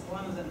means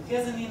one of them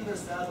has an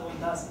inverse, the other one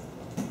doesn't.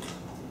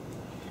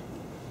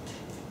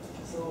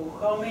 So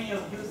how many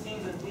of you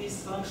think that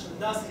this function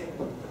does have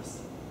an inverse?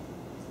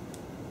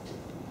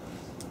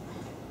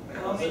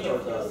 How many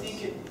of you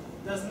think it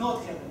does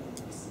not have an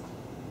inverse?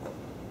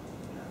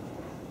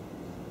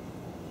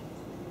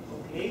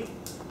 Okay,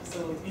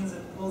 so it means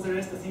that all the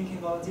rest are thinking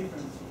about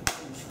different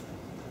things.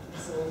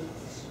 So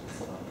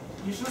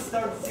you should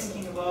start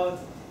thinking about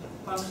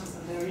functions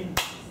and their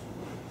inverse.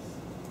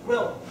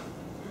 Well,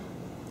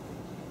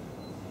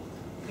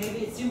 maybe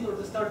it's simpler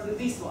to start with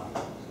this one.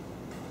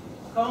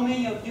 How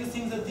many of you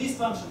think that this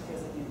function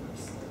has an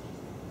inverse?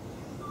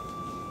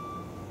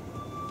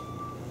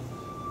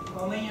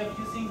 How many of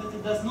you think that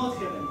it does not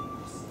have an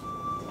inverse?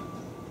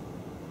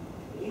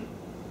 Okay.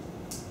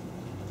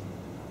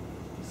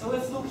 So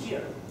let's look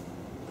here.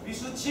 We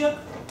should check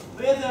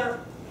whether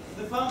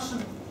the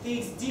function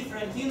takes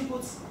different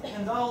inputs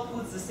and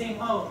outputs the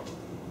same output.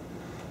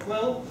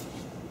 Well,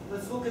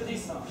 let's look at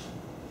this function.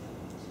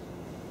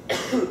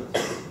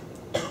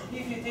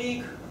 If you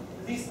take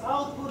this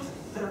output,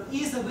 there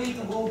is a way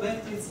to go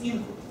back to its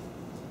input.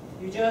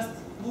 You just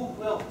look,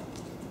 well,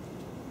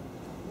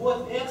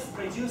 what x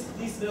produced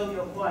this value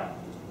of y?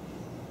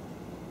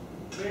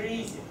 Very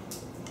easy.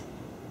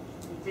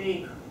 You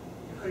take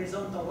a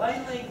horizontal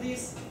line like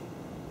this,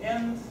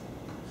 and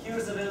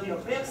here's the value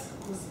of x,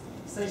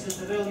 such that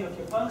the value of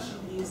your function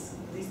is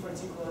this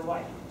particular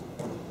y.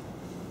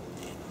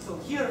 So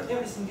here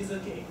everything is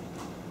okay.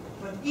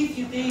 But if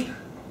you take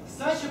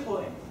such a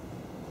point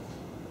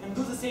and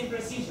do the same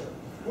procedure,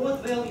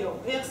 what value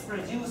of x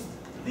produced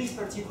this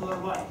particular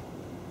y?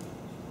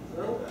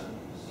 Well,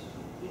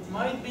 it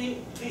might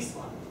be this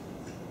one.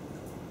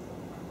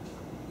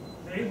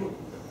 Very good.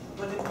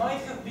 But it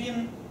might have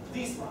been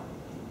this one.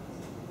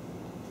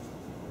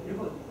 Very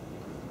good.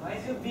 It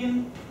might have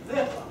been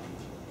that one.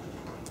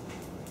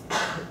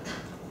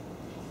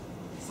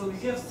 So we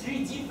have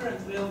three different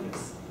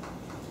values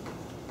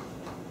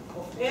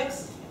of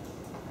x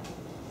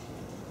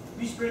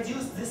which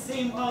produce the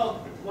same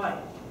output,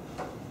 y.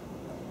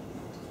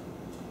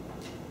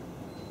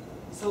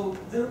 So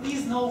there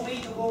is no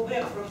way to go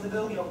back from the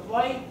value of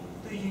y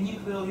to a unique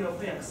value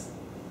of x.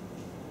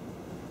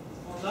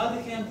 On the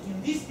other hand,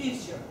 in this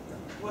picture,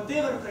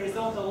 whatever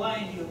horizontal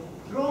line you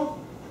draw,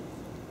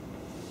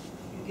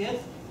 you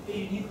get a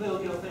unique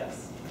value of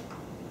x.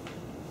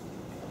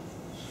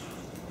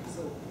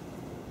 So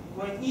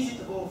quite easy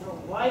to go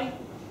from y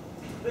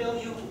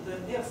value to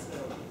an x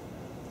value.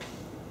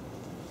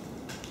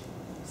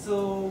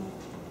 So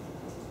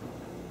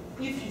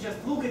if you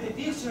just look at the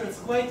picture, it's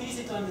quite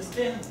easy to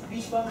understand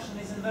which function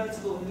is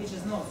invertible and which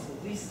is not. So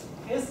this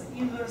has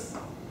inverse,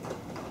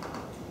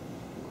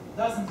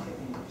 doesn't have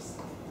inverse.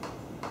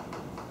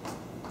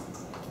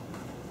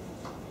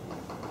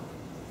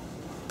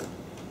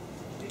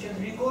 We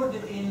can record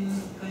it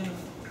in kind of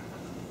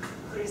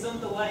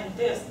horizontal line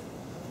test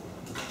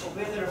of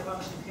whether a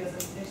function has an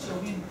actual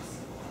inverse.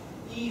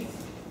 If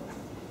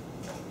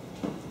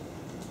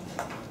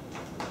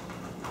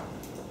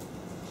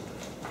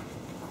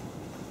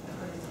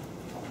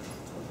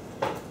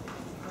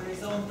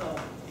horizontal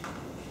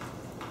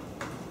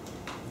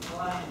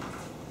line,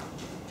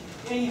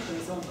 any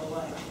horizontal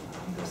line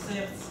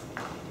intersects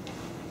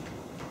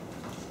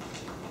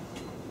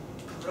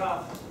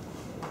graph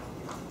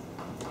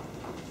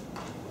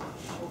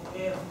of f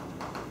in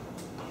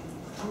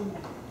true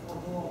or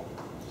more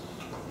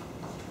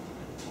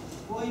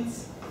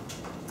points,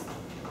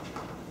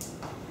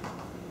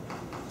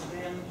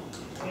 then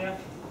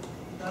f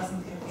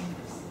doesn't have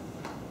inverse.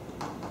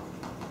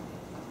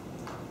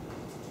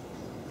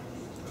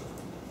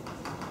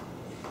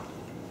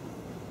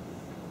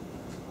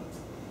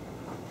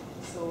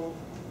 So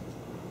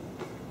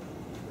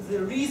the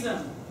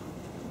reason,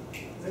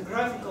 the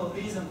graphical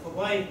reason for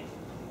why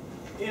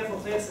f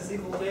of x is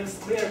equal to x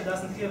squared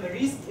doesn't have an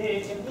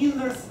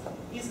inverse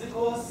is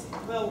because,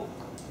 well,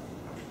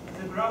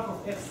 the graph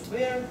of x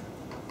squared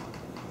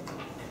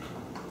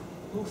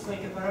looks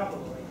like a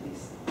parabola like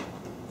this.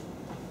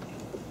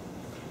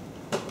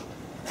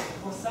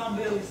 For some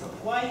values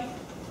of y,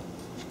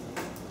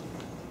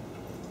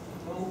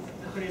 well,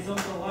 the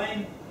horizontal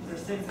line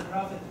intersects the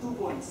graph at 2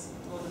 points,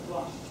 not at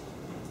 1.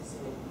 So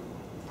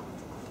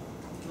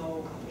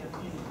no f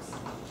inverse.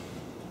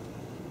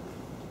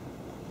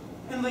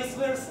 And vice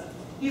versa.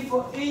 If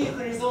for any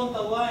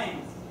horizontal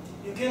line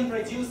you can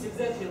produce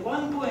exactly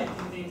 1 point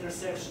in the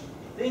intersection,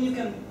 then you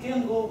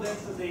can go back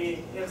to the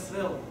x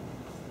value.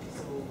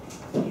 So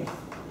if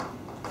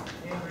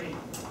every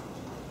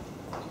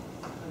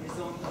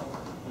horizontal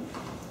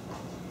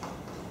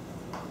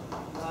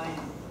line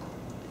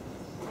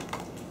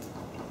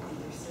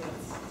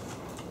intersects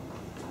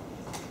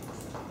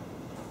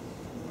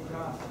the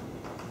graph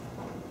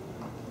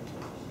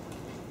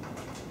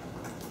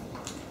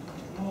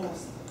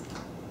most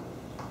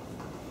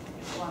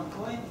at 1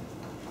 point,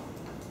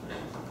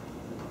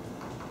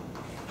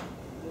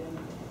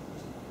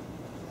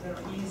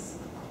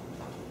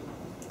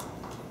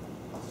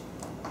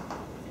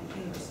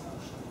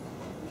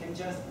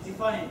 just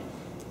define it.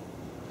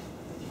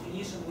 The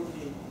definition would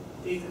be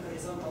take the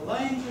horizontal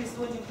line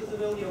corresponding to the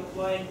value of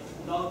y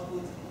and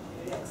output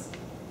x.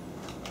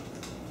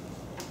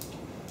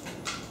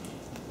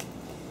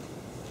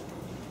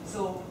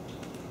 So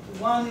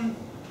one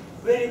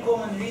very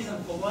common reason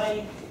for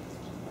why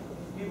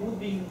we would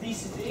be in this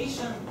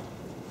situation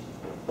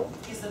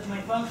is that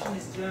my function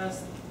is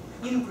just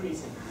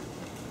increasing.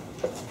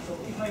 So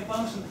if my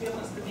function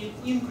happens to be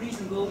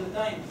increasing all the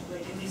time,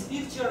 like in this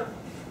picture,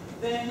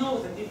 then I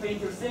know that if I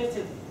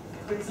intersected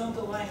a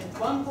horizontal line at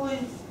one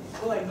point,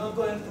 well, I'm not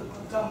going to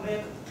come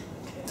back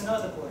at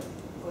another point,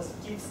 because it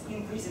keeps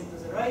increasing to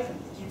the right and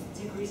it keeps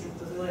decreasing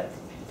to the left.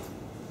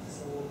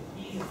 So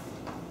if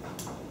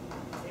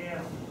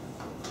f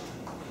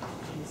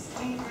is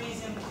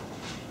increasing,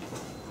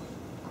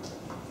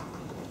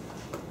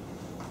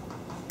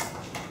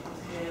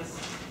 has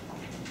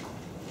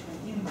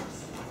an inverse.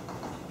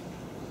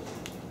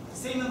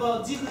 Same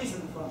about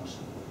decreasing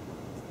function.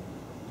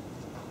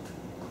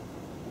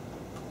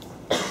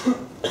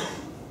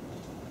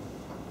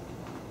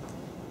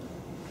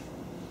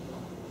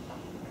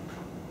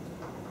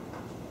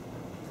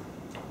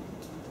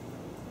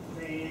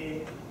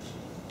 The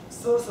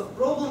source of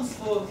problems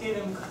for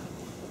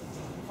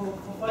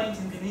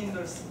finding an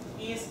inverse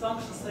is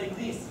functions like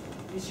this,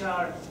 which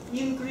are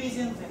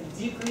increasing and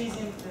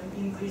decreasing and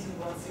increasing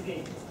once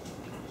again.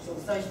 So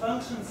such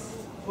functions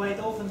quite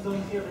often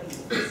don't have an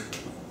inverse.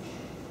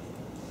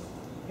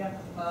 Yeah.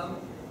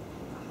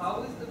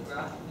 How is the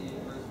graph of the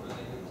inverse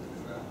related to the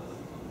graph of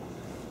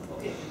the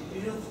function? Okay,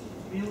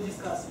 we will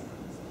discuss it.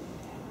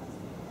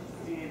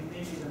 We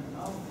maybe don't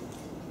know.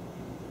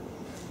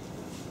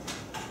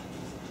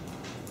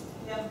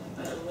 Yeah,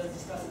 let's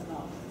discuss it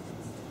now.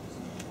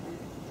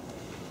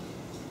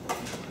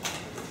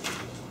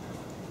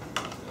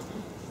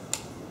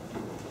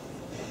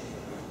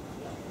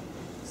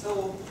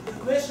 So the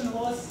question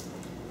was,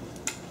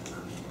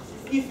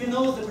 if we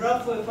know the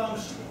graph for a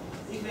function,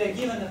 if we are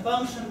given a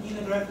function in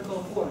a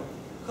graphical form,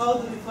 how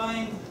do we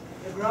find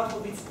the graph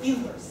of its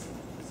inverse?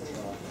 So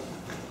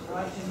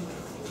writing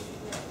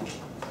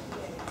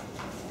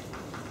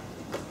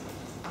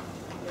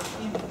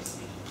the inverse.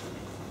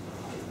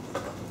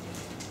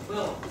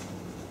 Well,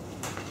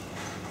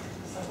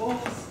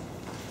 suppose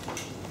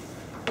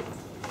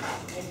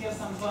I have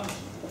some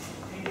function,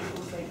 maybe it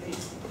looks like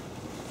this,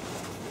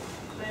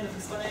 kind of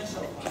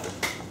exponential function.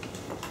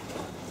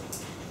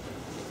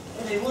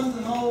 And I want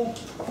to know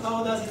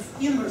how does its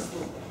inverse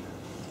look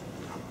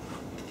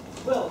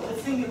like. Well,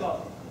 let's think about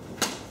it.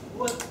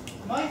 What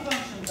my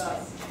function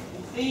does,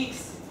 it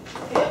takes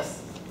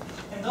x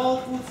and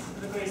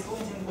outputs the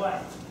corresponding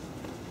y.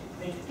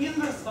 The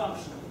inverse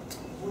function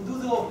will do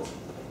the opposite.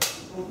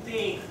 It will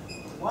take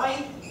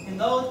y and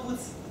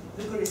outputs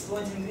the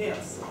corresponding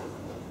x.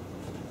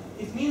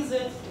 It means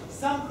that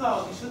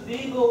somehow we should be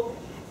able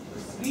to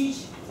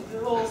switch the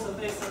roles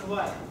of x and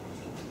y.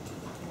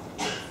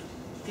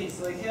 Okay,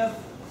 so I have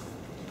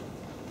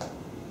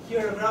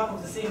here a graph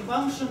of the same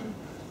function,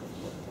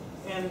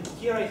 and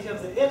here I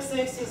have the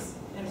x-axis,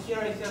 and here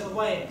I have a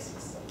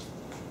y-axis.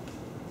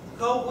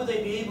 How would I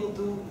be able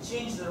to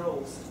change the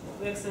roles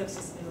of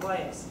x-axis and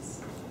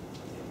y-axis?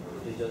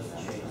 They just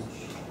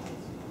change.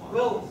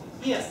 Well,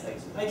 yes,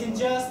 I can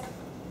just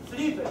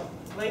flip it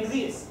like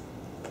this,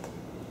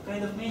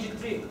 kind of magic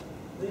trick.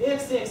 The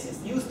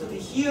x-axis used to be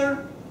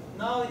here,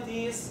 now it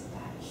is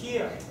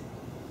here.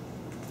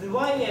 The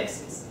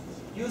y-axis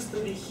used to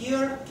be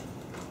here,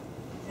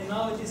 and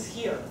now it is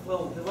here.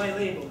 Well, the y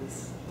label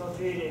is not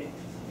really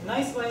a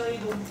nice y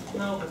label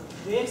now, but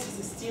the axis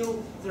is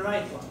still the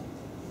right one.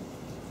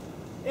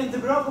 And the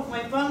graph of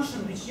my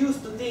function, which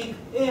used to take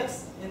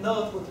x and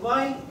output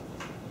y,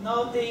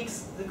 now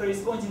takes the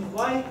corresponding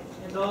y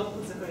and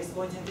outputs the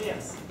corresponding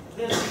x.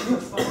 That's the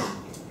inverse function.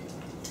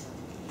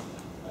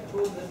 I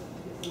hope that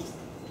it looks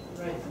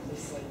right from this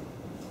side.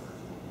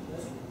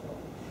 Yes?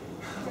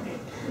 Okay.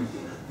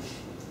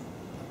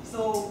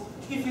 So,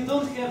 if you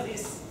don't have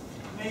this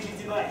magic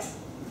device,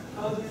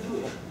 how do you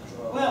do it?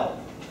 Well,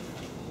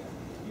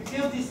 you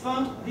have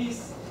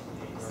this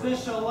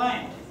special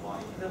line,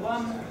 the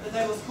one that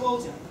I was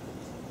quoting,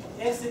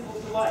 x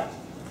equal to y.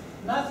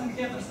 Nothing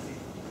happens to it.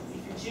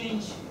 If you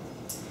change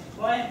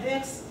y and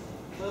x,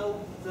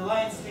 well, the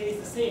line stays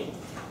the same.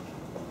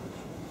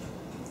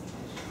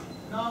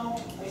 Now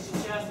I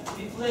should just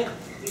reflect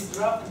this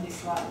graph in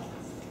this line.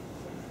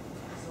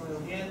 So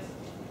we'll get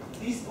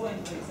this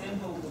point, for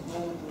example, will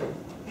go to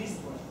this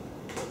point.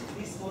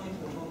 This point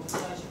will go to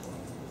such a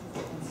point.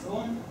 And so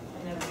on,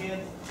 and I'll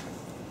get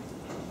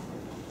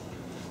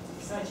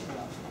such a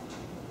graph.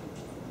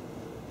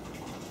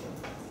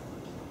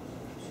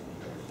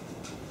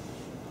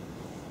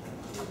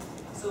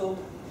 So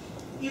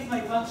if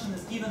my function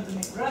is given to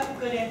me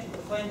graphically, to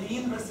find the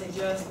inverse, I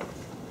just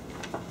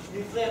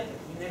reflect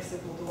it in x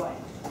equal to y.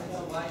 So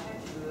why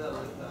can't you do that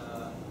with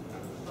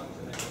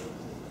function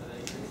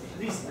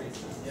This way.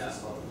 Yeah.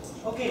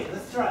 Okay,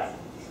 let's try.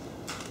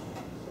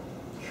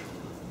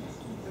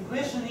 The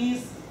question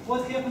is,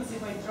 what happens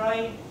if I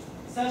try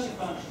such a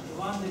function, the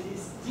one that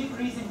is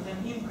decreasing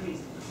then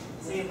increasing,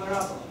 say a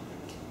parabola.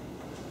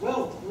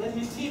 Well, let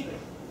me flip it.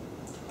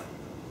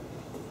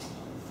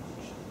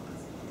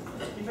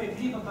 If I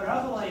flip a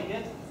parabola, I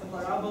get a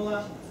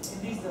parabola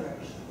in this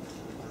direction.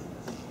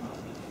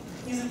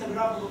 Is it a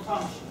graphable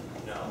function?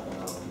 No.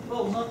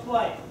 Well, not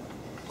quite.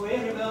 For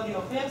every value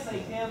of x, I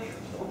have,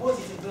 for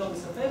positive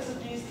values of x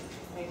at least,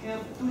 I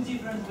have two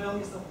different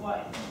values of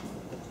y.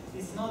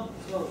 It's not,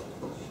 well,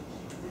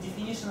 the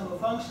definition of a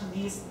function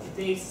is it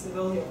takes the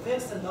value of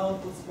x and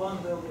outputs one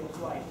value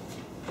of y.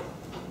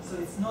 So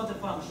it's not a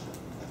function.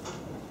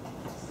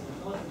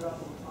 It's not a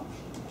graphable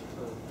function.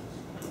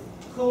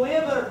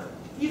 However,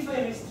 if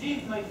I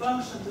restrict my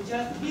function to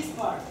just this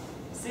part,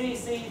 say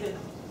that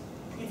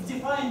it's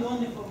defined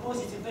only for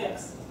positive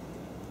x.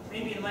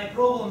 Maybe in my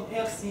problem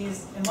x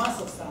is a mass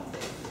of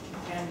something,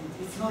 and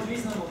it's not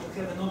reasonable to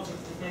have an object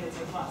with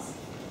negative mass.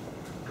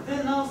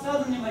 Then now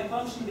suddenly my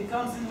function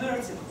becomes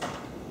invertible.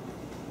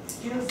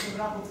 Here's the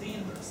graph of the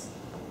inverse.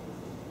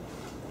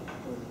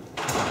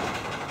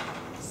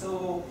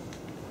 So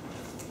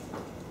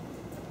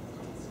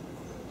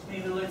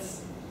maybe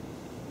let's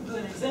do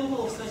an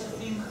example of such a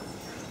thing.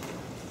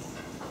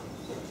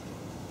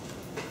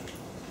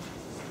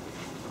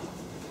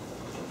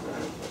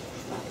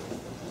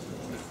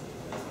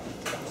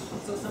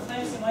 So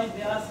sometimes you might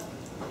be asked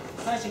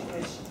such a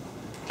question.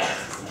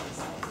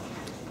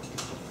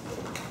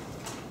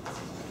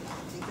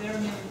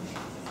 Determine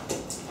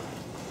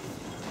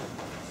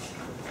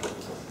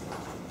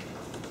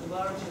the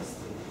largest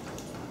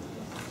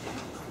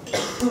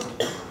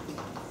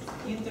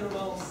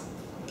intervals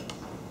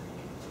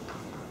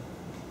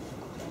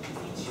of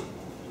each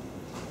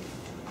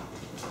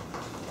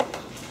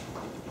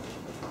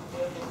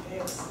f of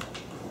x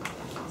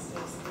is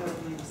x squared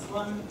minus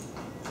 1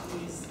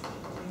 is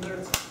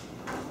invertible.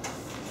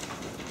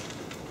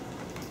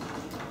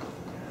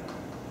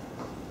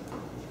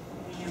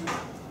 And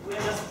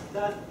whereas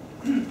that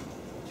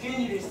can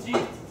you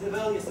restrict the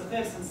values of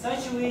x in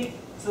such a way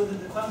so that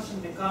the function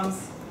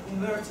becomes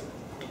invertible?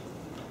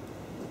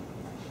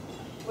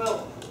 Well,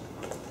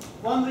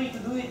 one way to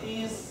do it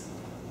is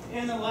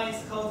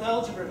analyze how the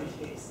algebra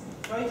behaves.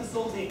 Try to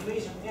solve the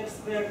equation x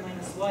squared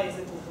minus y is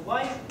equal to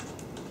y,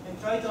 and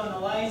try to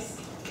analyze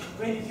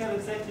when you have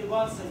exactly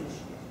one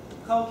solution.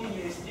 How can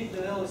you restrict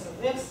the values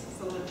of x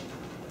so that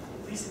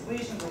this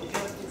equation will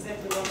have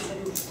exactly one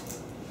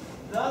solution?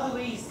 The other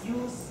way is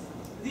use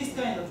this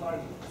kind of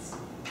arguments.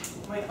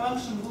 My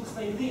function looks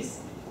like this.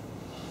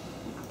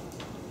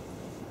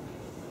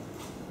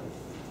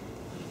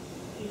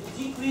 It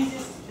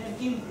decreases, then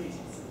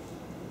increases.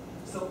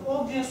 So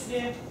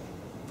obviously,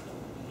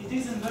 it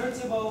is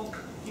invertible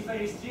if I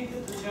restrict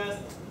it to just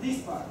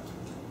this part.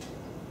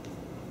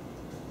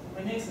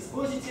 When x is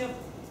positive,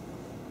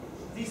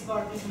 this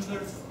part is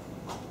invertible.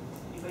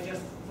 If I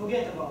just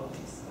forget about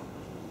this.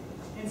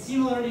 And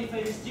similarly, if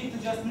I restrict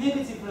to just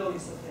negative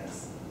values of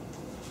x,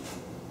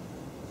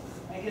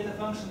 I get a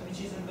function which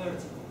is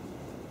invertible.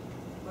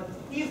 But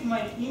if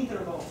my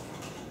interval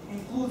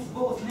includes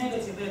both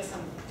negative x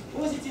and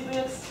positive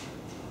x,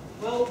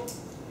 well,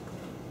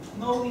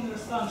 no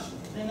inverse function.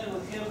 Then I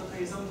will have a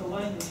horizontal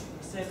line which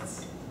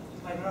intersects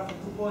my graph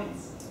at 2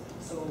 points.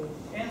 So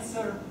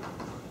answer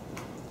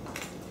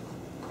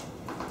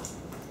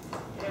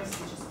x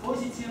which is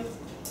positive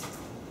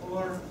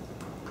or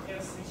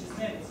x which is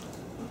negative.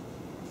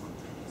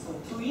 So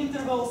two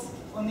intervals,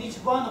 on each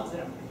one of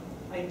them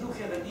I do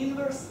have an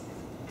inverse,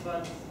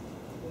 but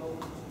well,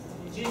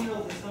 in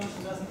general this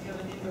function doesn't have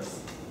an inverse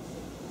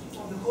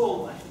on the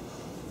whole line.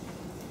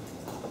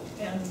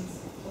 And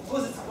of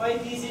course it's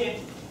quite easy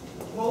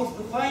both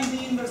to find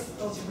the inverse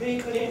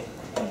algebraically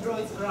and draw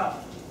its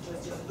graph.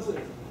 Let's just do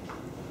it.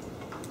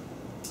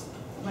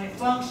 My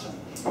function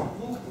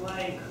looked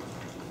like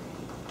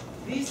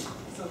this.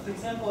 So for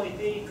example, I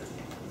take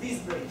this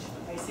branch.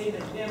 I say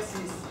that x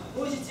is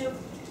positive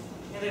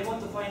and I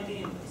want to find the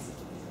inverse.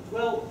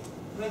 Well,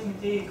 let me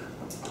take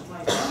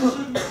my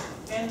function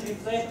and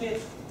reflect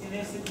it in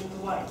x equal to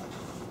y.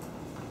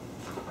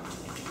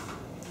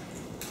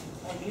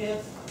 I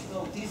get,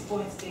 well, this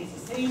point stays the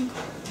same,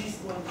 this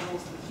point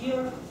goes to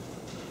here,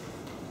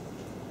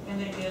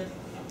 and I get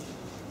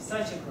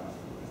such a graph.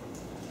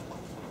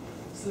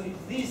 So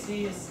if this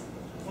is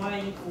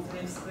y equal to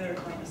x squared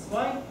minus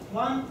y,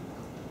 1,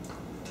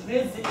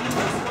 that's the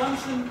inverse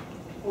function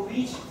for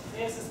which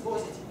x is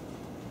positive.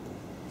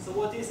 So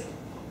what is it?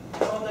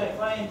 How do I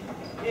find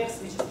x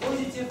which is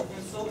positive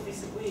and solve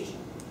this equation?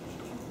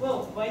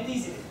 Well, quite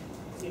easy.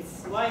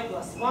 It's y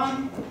plus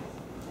 1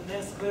 and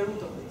then square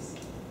root of this.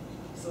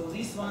 So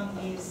this one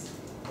is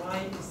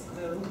y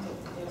square root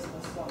of x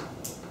plus 1.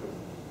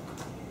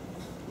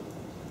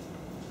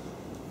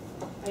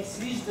 I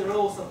switched the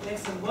rows of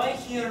x and y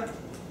here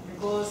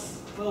because,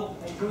 well,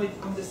 I drew it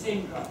on the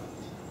same graph.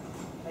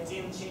 I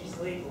didn't change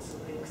the labels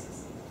of the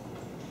x's.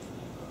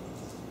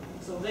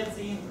 So that's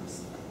the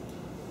inverse.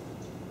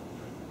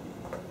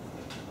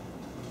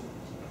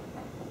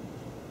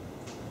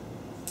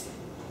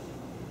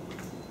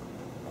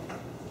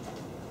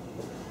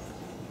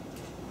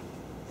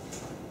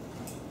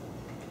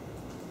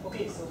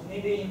 Okay, so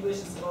maybe any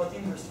questions about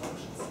inverse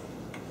functions?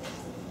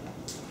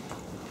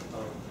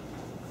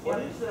 What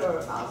if there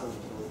are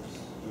asymptotes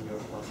in your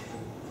function?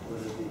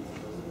 Would it be?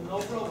 No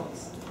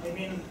problems. I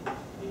mean,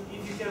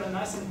 if you have an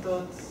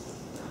asymptote,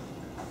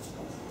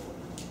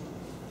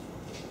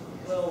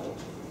 well,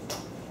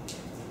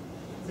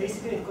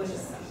 basically it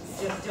causes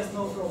just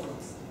no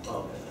problems.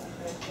 Oh,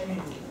 okay. I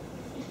mean,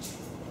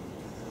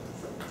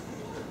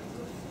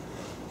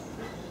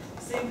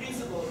 same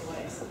principle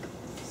applies.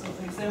 So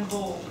for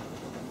example,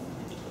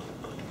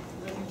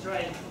 let me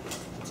try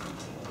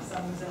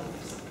some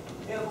examples.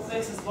 F of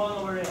x is 1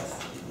 over s.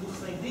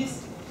 Looks like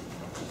this,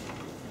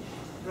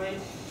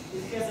 right?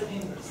 It has an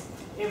inverse.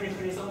 Every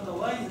horizontal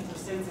line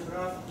intersects the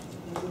graph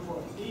in 2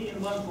 points,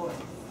 in 1 point.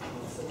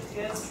 So it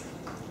has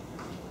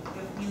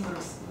F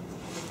inverse.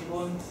 If you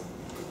want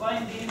to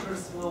find the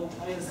inverse, we'll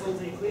either solve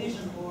the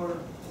equation or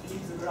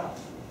keep the graph.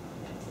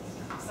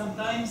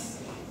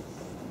 Sometimes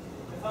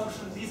a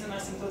function with an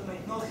asymptote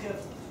might not have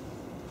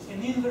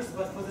an inverse,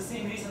 but for the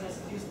same reason as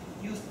it used to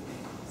be,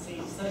 say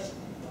such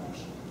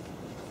function.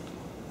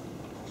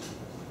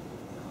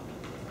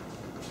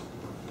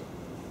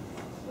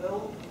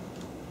 Well,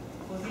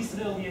 for this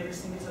value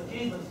everything is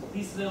okay, but for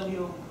this value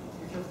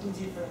you have two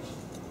different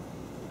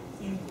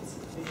inputs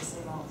with the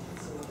same output.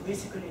 So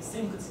basically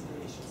same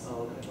considerations,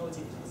 Oh, okay. no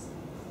difference.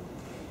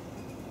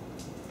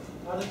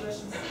 Other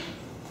questions?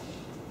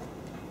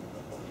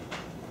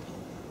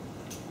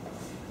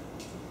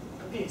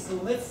 Okay, so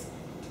let's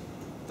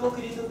talk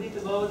a little bit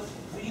about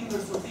the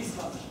inverse of this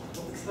function,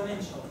 of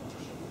exponential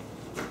function.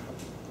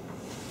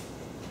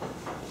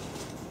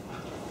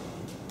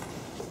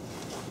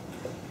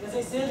 As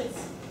I said,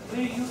 it's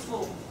very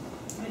useful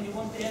when you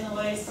want to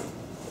analyze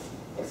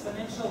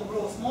exponential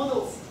growth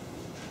models.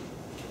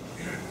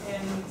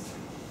 And,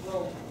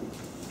 well,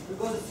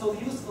 because it's so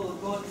useful,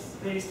 it got a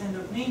very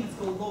standard name, it's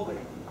called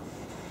logarithm.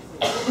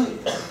 So,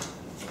 logarithm.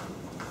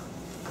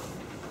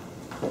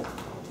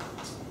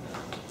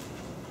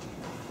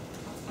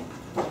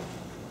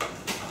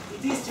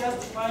 It is just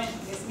defined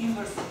as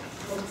inverse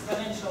of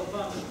exponential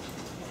function.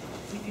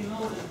 If you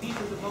know that b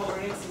to the power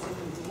x is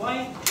equal to y,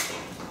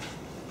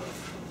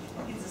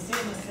 it's the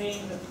same as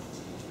saying that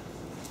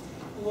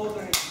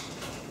logarithm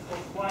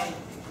of y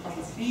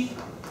minus b is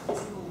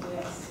equal to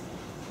x.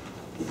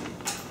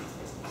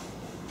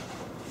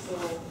 So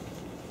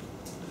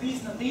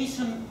this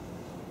notation,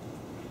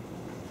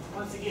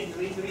 once again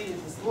reiterated,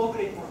 is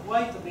logarithm of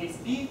y to base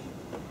b,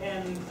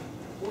 and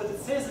what it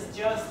says is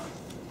just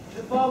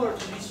the power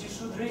to which you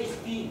should raise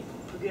b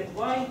to get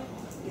y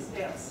is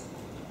x.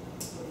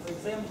 So for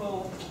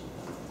example,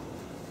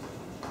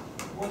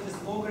 what is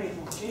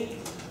logarithm of 8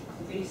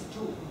 to base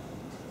 2?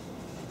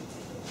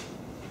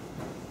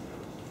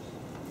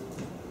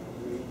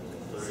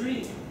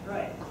 3,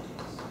 right.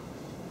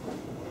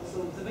 So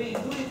the way you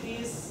do it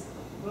is,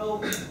 well,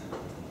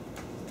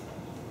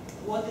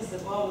 what is the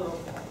power of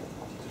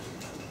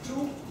 2,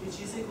 which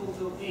is equal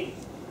to 8?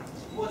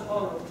 What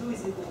power of 2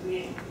 is equal to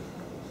 8?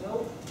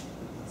 Well,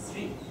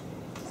 3.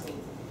 So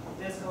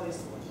that's how you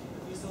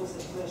solve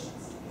such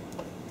questions.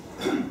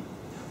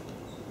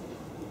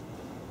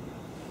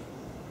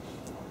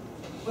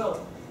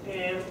 Well,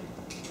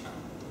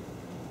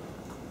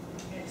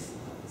 next,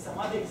 some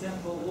other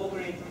example,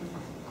 logarithm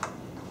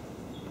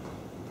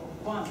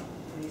of 1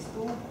 raised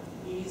 2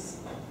 is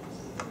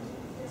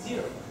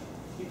 0.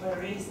 If I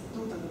raise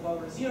 2 to the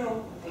power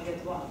 0, I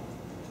get 1.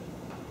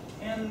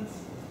 And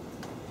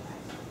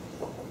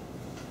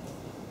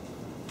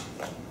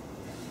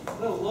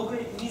well,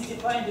 logarithm is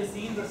defined as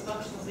the inverse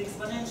function of the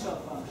exponential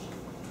function.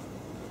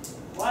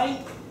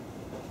 Why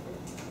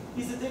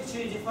is it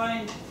actually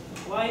defined?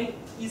 Why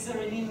is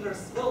there an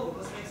inverse? Well,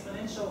 because the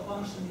exponential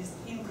function is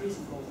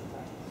increasing all the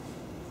time.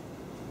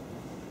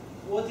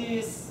 What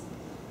is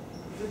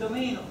the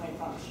domain of my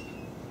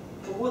function?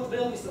 For what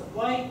values of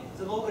y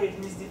the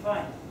logarithm is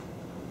defined?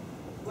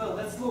 Well,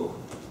 let's look.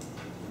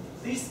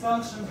 This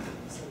function,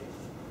 sorry.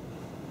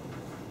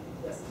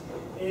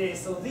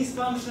 Yes. So this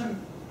function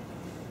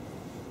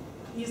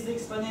is the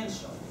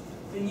exponential.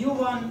 The new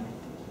one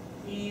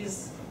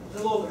is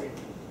the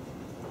logarithm.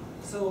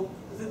 So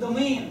the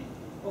domain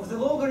of the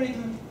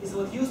logarithm is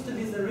what used to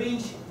be the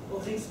range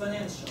of the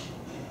exponential.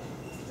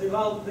 The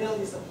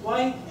values of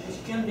y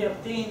which can be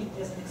obtained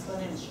as an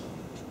exponential.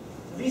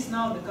 These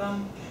now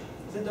become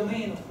the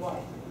domain of y.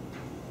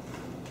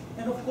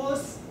 And of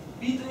course,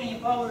 b to any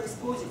power is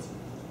positive.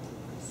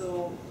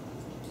 So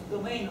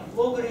domain of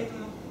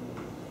logarithm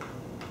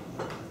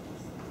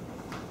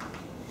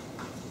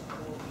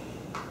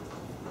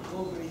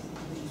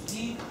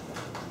b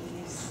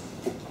is,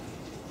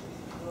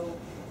 well,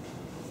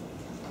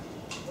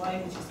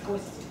 y which is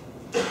positive.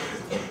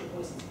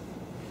 Positive.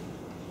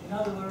 In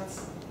other words,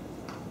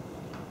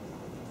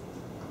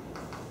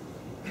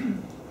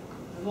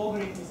 the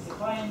logarithm is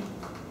defined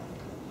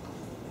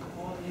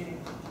only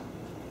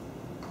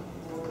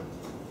for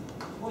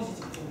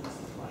positive terms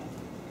of y.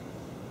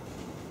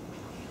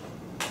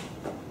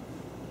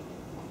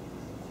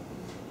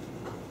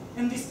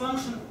 And this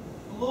function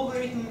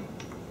logarithm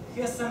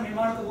has some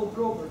remarkable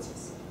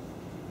properties.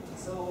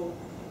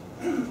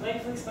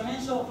 Like for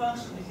exponential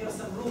function, we have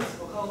some rules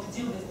for how to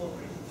deal with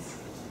logarithms.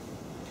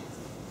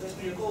 Let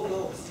me recall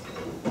those.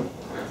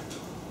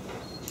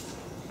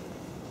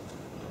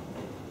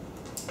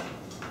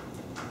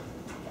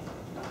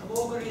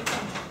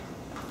 Logarithm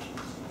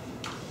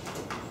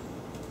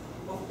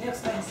of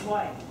x times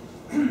y.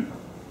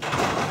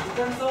 It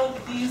turns out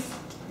it is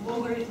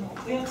logarithm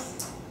of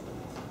x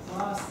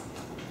plus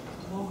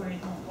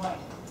logarithm of y.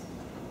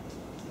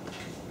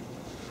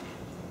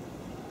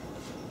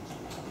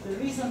 The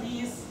reason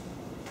is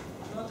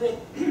not that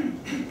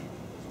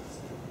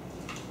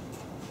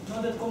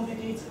not that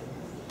complicated.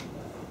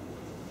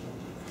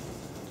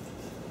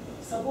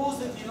 Suppose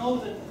that you know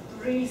that to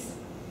raise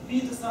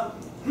b to some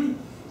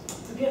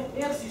to get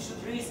x you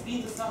should raise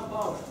b to some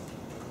power,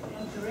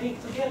 and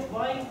to get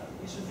y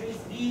you should raise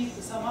b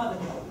to some other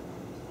power.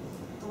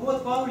 To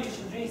what power you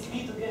should raise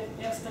b to get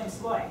x times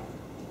y?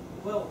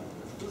 Well,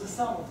 to the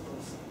sum of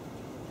those.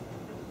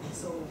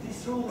 So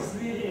this rule is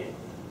really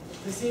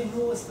the same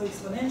rule as for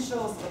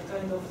exponentials, but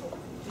kind of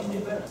in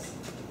reverse.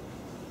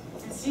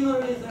 And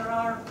similarly, there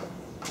are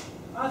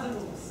other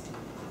rules.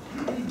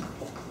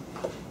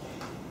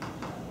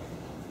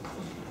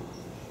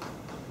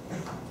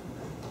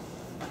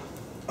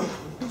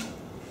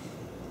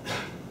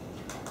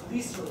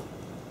 This rule,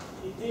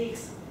 it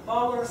takes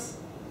powers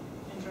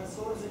and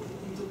transforms it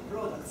into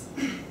products.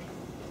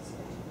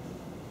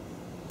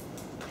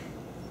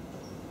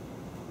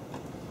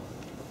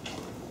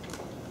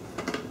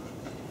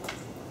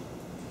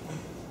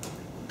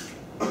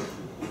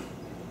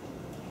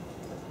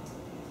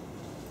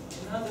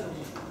 Another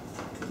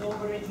rule,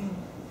 logarithm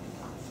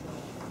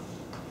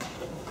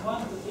of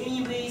 1 to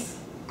any base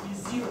is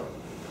 0,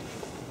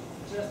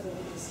 just as it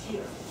is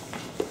here.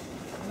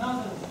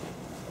 Another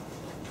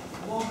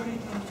rule,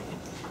 logarithm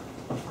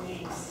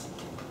takes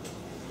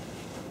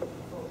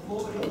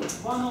logarithm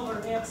of 1 over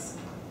x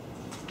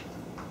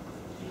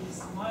is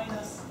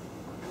minus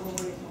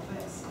logarithm of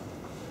x.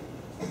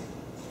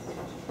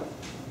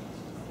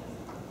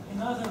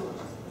 Another rule,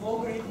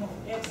 logarithm of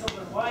x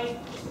over y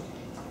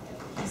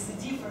is the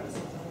difference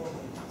of the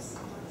logarithms.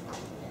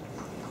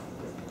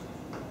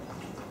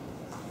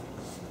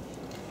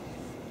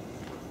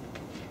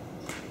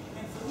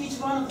 And for each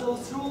one of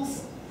those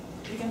rules,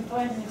 we can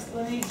find an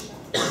explanation,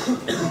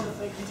 kind of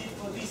like we did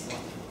for this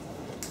one.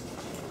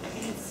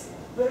 It's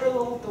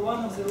parallel to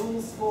one of the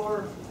rules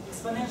for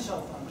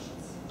exponential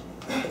functions.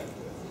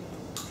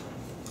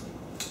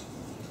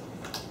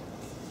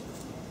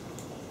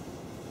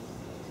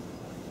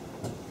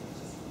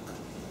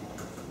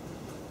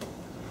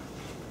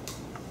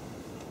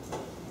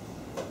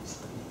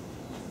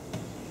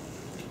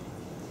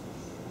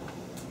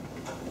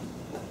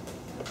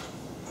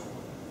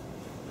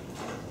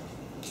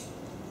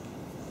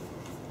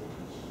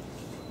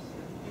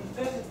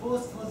 In fact, it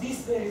was for this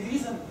very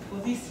reason, for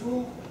this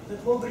rule,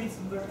 that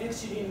logarithms were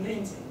actually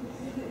invented.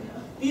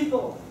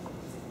 People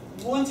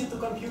wanted to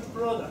compute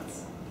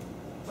products,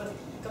 but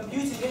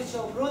computing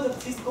actual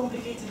products is a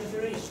complicated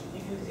operation.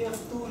 If you have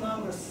two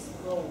numbers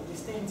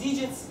with 10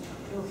 digits,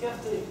 you'll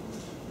have to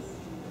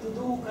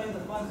do kind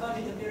of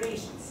 100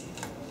 operations.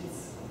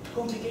 It's a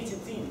complicated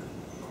thing.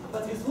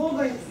 But with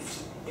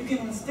logarithms, you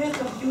can instead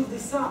compute the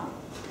sum.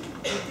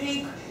 You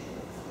take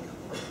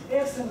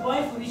x and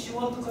y for which you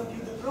want to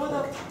compute the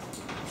product.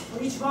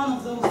 For each one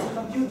of those to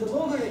compute the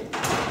logarithm,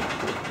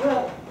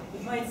 well,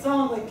 it might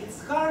sound like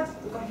it's hard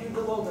to compute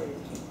the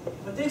logarithm,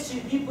 but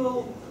actually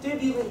people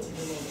tabulated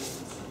the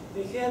logarithms.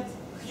 They had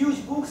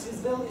huge books with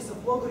values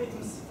of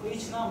logarithms for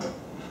each number.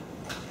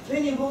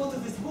 Then you go to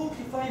this book,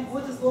 you find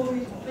what is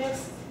logarithm of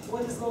x,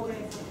 what is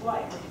logarithm of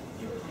y.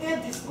 You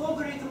add these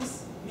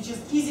logarithms, which is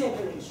easy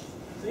operation.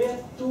 To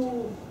add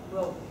two,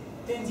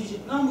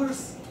 10-digit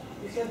numbers,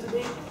 you have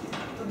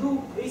to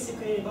do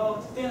basically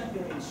about 10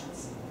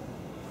 operations.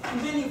 And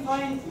then you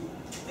find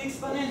the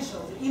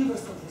exponential, the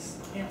inverse of this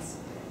answer.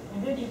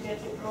 And then you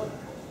get your product.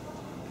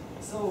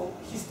 So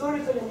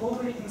historically,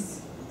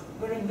 logarithms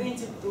were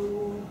invented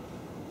to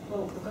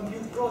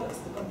compute products,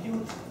 to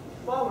compute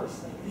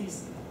powers like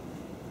this.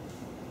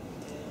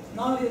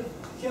 Now we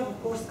have,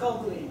 of course,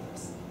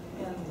 calculators.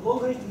 And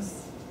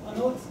logarithms are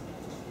not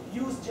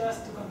used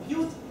just to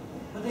compute,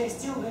 but they are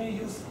still very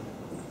useful.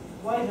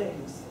 Why they are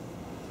useful?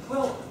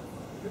 Well,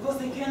 because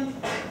they can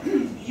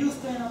be used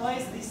to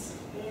analyze this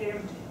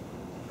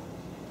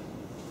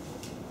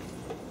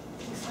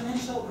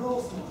exponential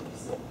growth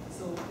models.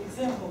 So,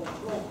 example,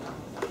 problem.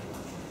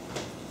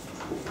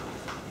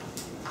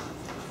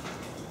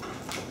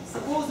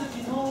 Suppose that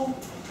you know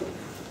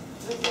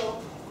that your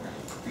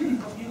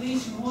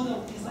population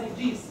model is like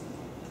this.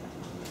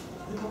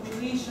 The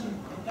population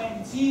at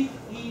time t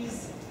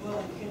is, we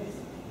have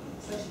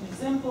such an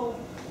example,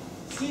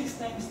 6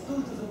 times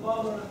 2 to the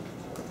power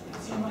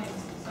t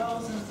minus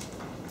 2000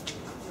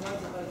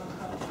 divided by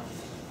 100.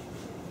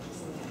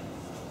 So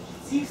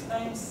 6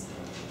 times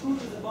 2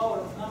 to the power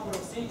of number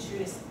of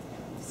centuries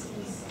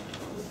since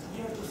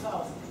year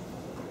 2000.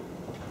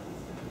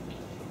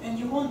 And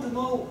you want to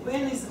know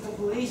when is the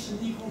population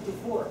equal to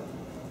 4?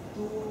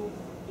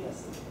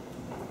 Yes.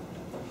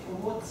 For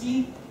what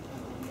t?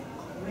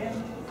 when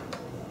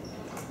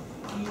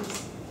is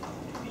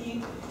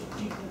p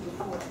equal to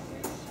 4.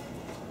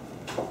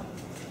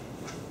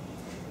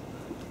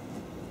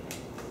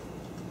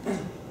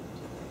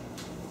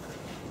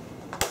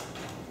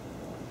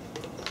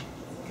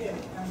 Okay,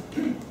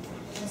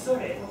 I'm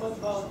sorry, I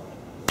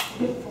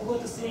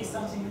forgot to say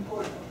something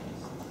important.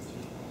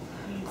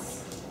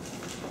 It's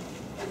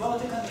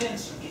about the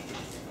convention.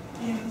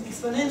 In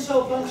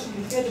exponential function,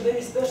 we had a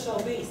very special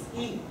base,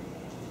 e.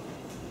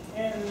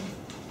 And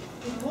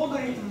in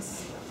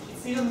logarithms,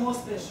 it's even more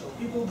special.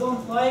 People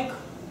don't like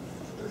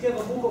to have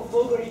a book of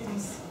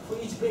logarithms for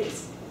each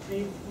base.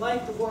 They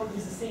like to work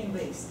with the same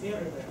base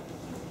everywhere.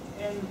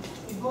 And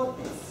it got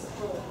this.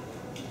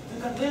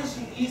 The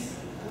convention is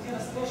we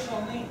have a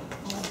special name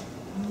called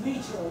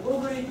natural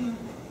logarithm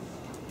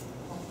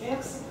of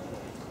x,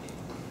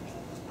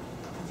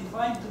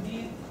 defined to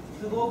be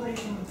the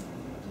logarithm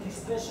to the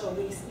special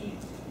base e.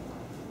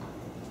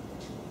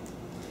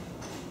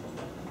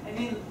 I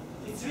mean,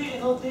 it's really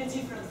not that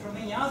different from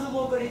any other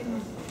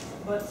logarithm,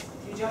 but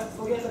you just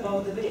forget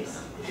about the base.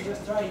 You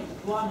just write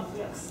 1 of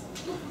x.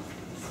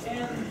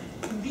 And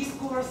in this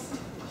course,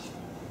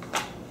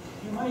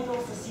 you might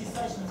also see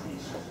such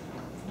notation.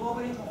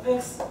 Logarithm of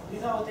x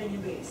without any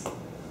base.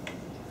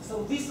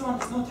 So this one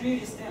is not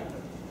really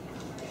standard.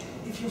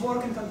 If you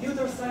work in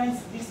computer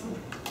science, this would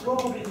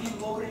probably mean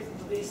logarithm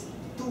to base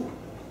 2.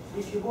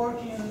 If you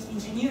work in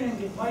engineering,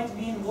 it might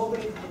mean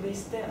logarithm to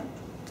base 10.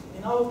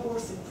 In our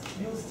course, it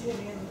will still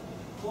mean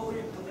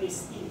logarithm to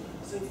base e.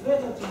 So it's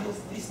better to use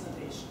this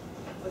notation.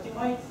 But you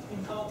might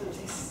encounter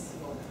this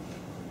logarithm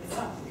in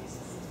some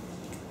cases.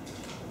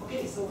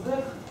 Okay, so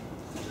back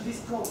to this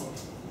problem.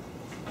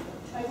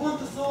 I want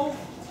to solve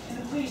an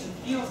equation,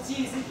 p of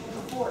t is equal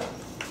to 4.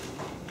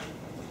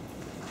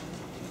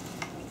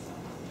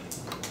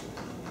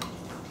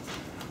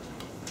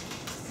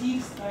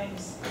 Six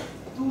times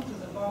 2 to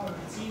the power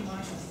t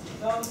minus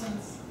 2000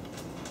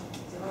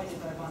 divided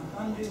by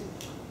 100 is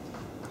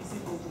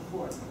equal to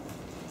 4.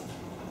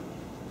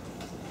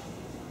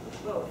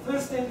 Well,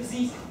 first step is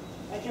easy.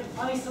 I can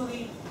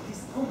isolate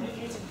this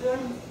complicated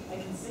term. I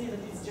can say that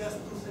it's just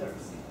 2/3.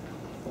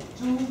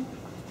 2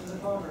 to the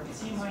power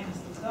t minus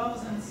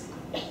 2000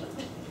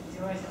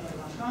 divided by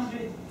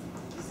 100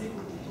 is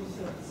equal to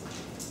 2/3.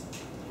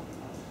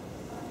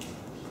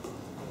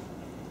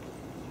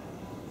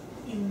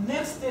 In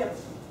next step,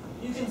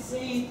 you can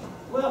say,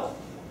 well,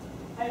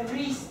 I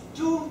raised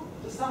 2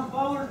 to some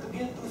power to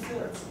get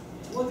 2/3.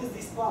 What is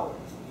this power?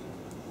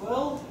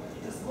 Well,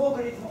 it is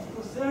logarithm of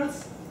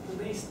 2/3 to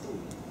base 2,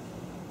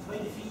 by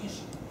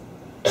definition.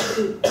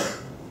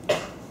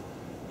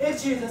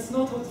 Actually, that's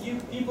not what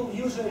people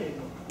usually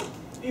do.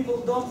 People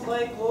don't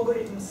like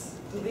logarithms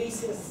to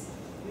bases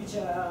which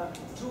are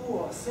 2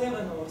 or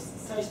 7 or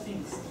such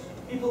things.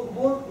 People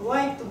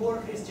like to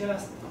work with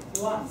just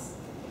ones,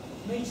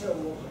 natural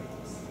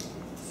logarithms.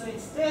 So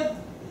instead,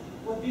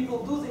 what people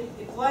do, they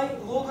apply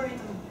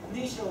logarithm,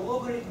 natural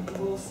logarithm to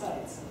both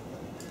sides.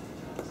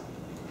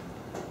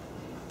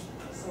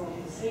 So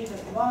we say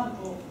that 1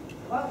 of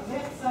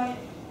left side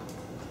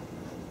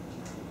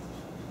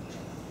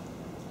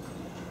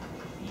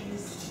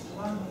is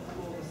 1 of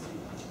lower 3.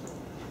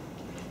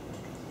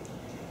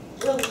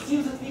 Well, it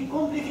seems that we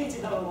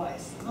complicated our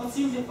lives, not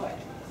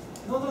simplified.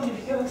 Not only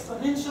we have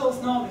exponentials,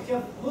 now we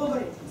have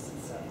logarithms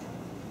inside.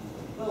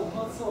 Well,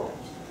 not so.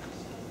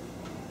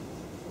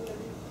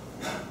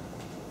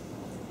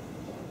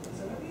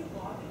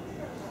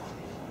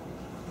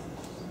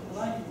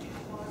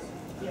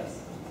 Yes.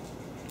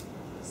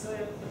 So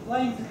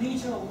applying the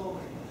natural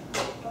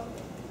logarithm.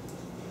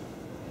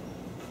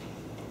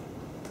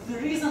 The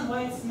reason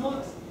why it's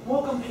not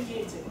more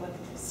complicated, but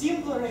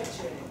simpler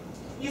actually,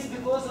 is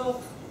because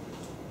of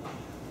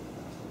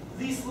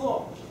this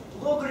law.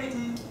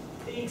 Logarithm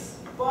takes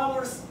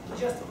powers to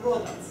just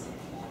products.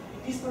 In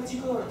this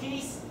particular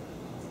case,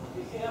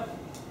 we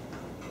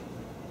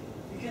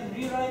can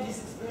rewrite this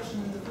expression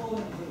in the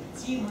following way: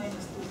 t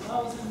minus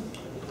 2000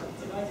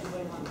 divided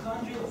by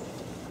 100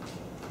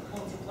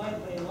 multiplied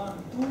by 1,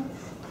 2.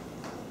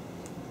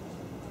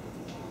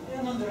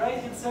 And on the right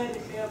hand side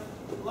we have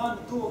 1,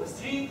 2 over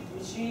 3,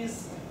 which is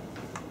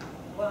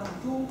 1,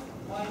 2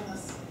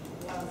 minus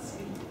 1,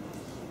 3.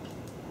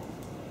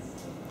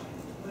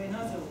 By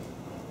another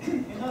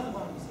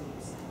one of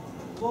those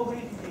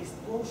logarithm-based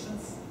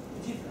quotients to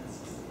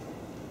differences.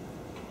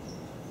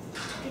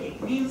 Okay, it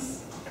means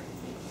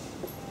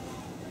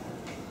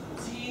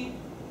t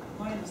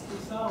minus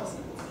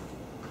 2000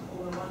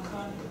 over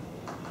 100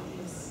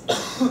 is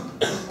 1,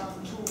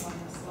 2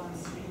 minus 1,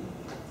 3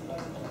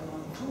 divided by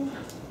 1, 2.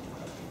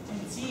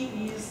 And t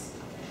is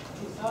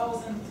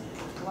 2000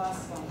 plus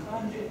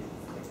 100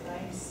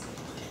 times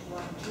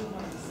 1, 2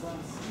 minus 1,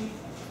 3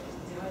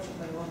 divided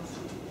by 1,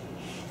 2.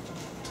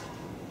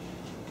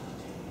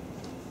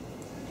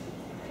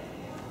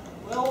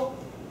 Well,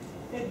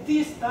 at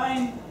this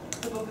time,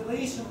 the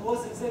population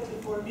was exactly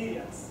 4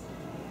 million.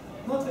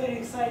 Not very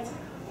exciting.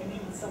 I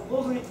mean, some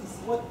logarithms,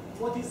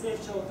 what is the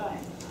actual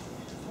time?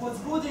 what's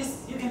good is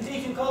you can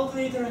take your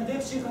calculator and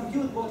actually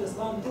compute what is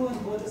 1, 2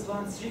 and what is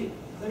 1, 3.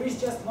 There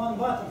is just one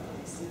button for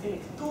this. You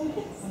take 2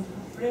 and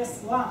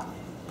press 1.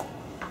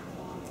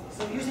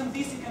 So using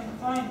this you can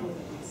find what it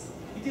is.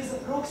 It is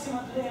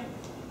approximately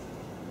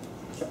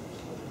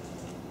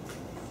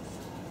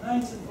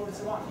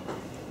 1941.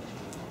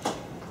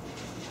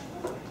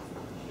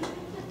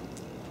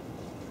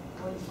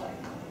 0.5.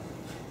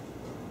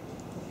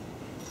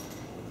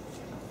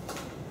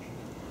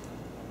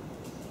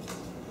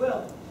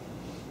 Well,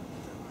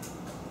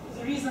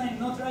 the reason I'm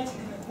not writing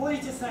an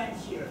equality sign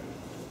here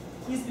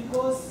is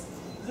because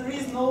there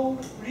is no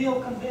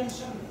real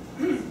convention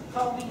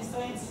how many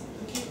signs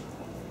to keep.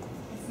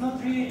 It's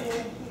not really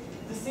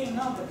the same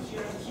number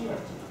here and here.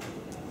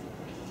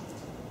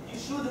 You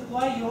should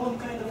apply your own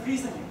kind of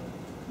reasoning.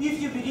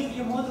 If you believe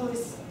your model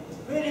is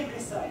very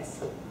precise,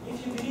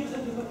 if you believe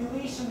that the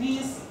population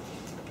is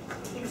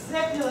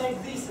exactly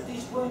like this at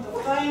each point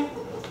of time,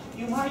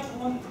 you might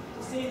want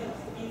to say that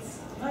it's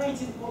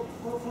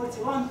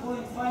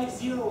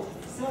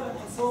 1941.507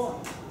 and so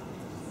on.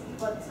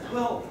 But,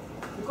 well,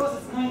 because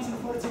it's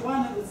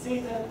 1941, I would say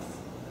that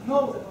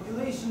no, the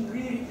population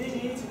really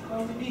deviated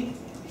quite a bit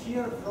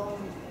here from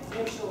the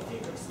actual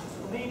figures.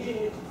 So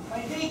maybe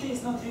my data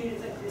is not really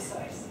that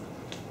precise.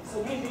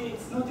 So maybe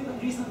it's not even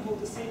reasonable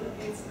to say that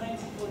it's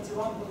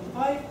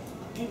 1941.5.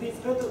 Maybe it's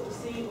better to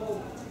say,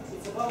 well,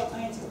 it's about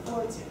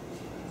 1940.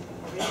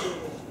 Maybe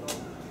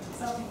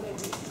something like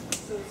this.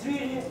 So it's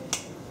really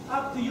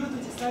up to you to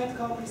decide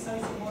how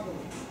precise the model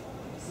is.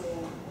 So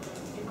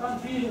you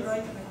can't really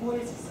write an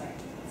equality sign.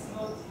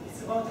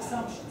 It's about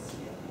assumptions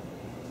here.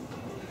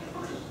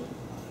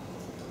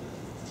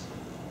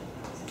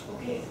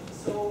 Okay,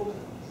 so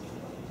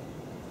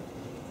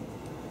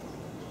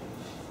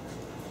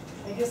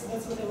I guess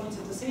that's what I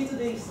wanted to say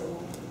today.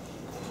 So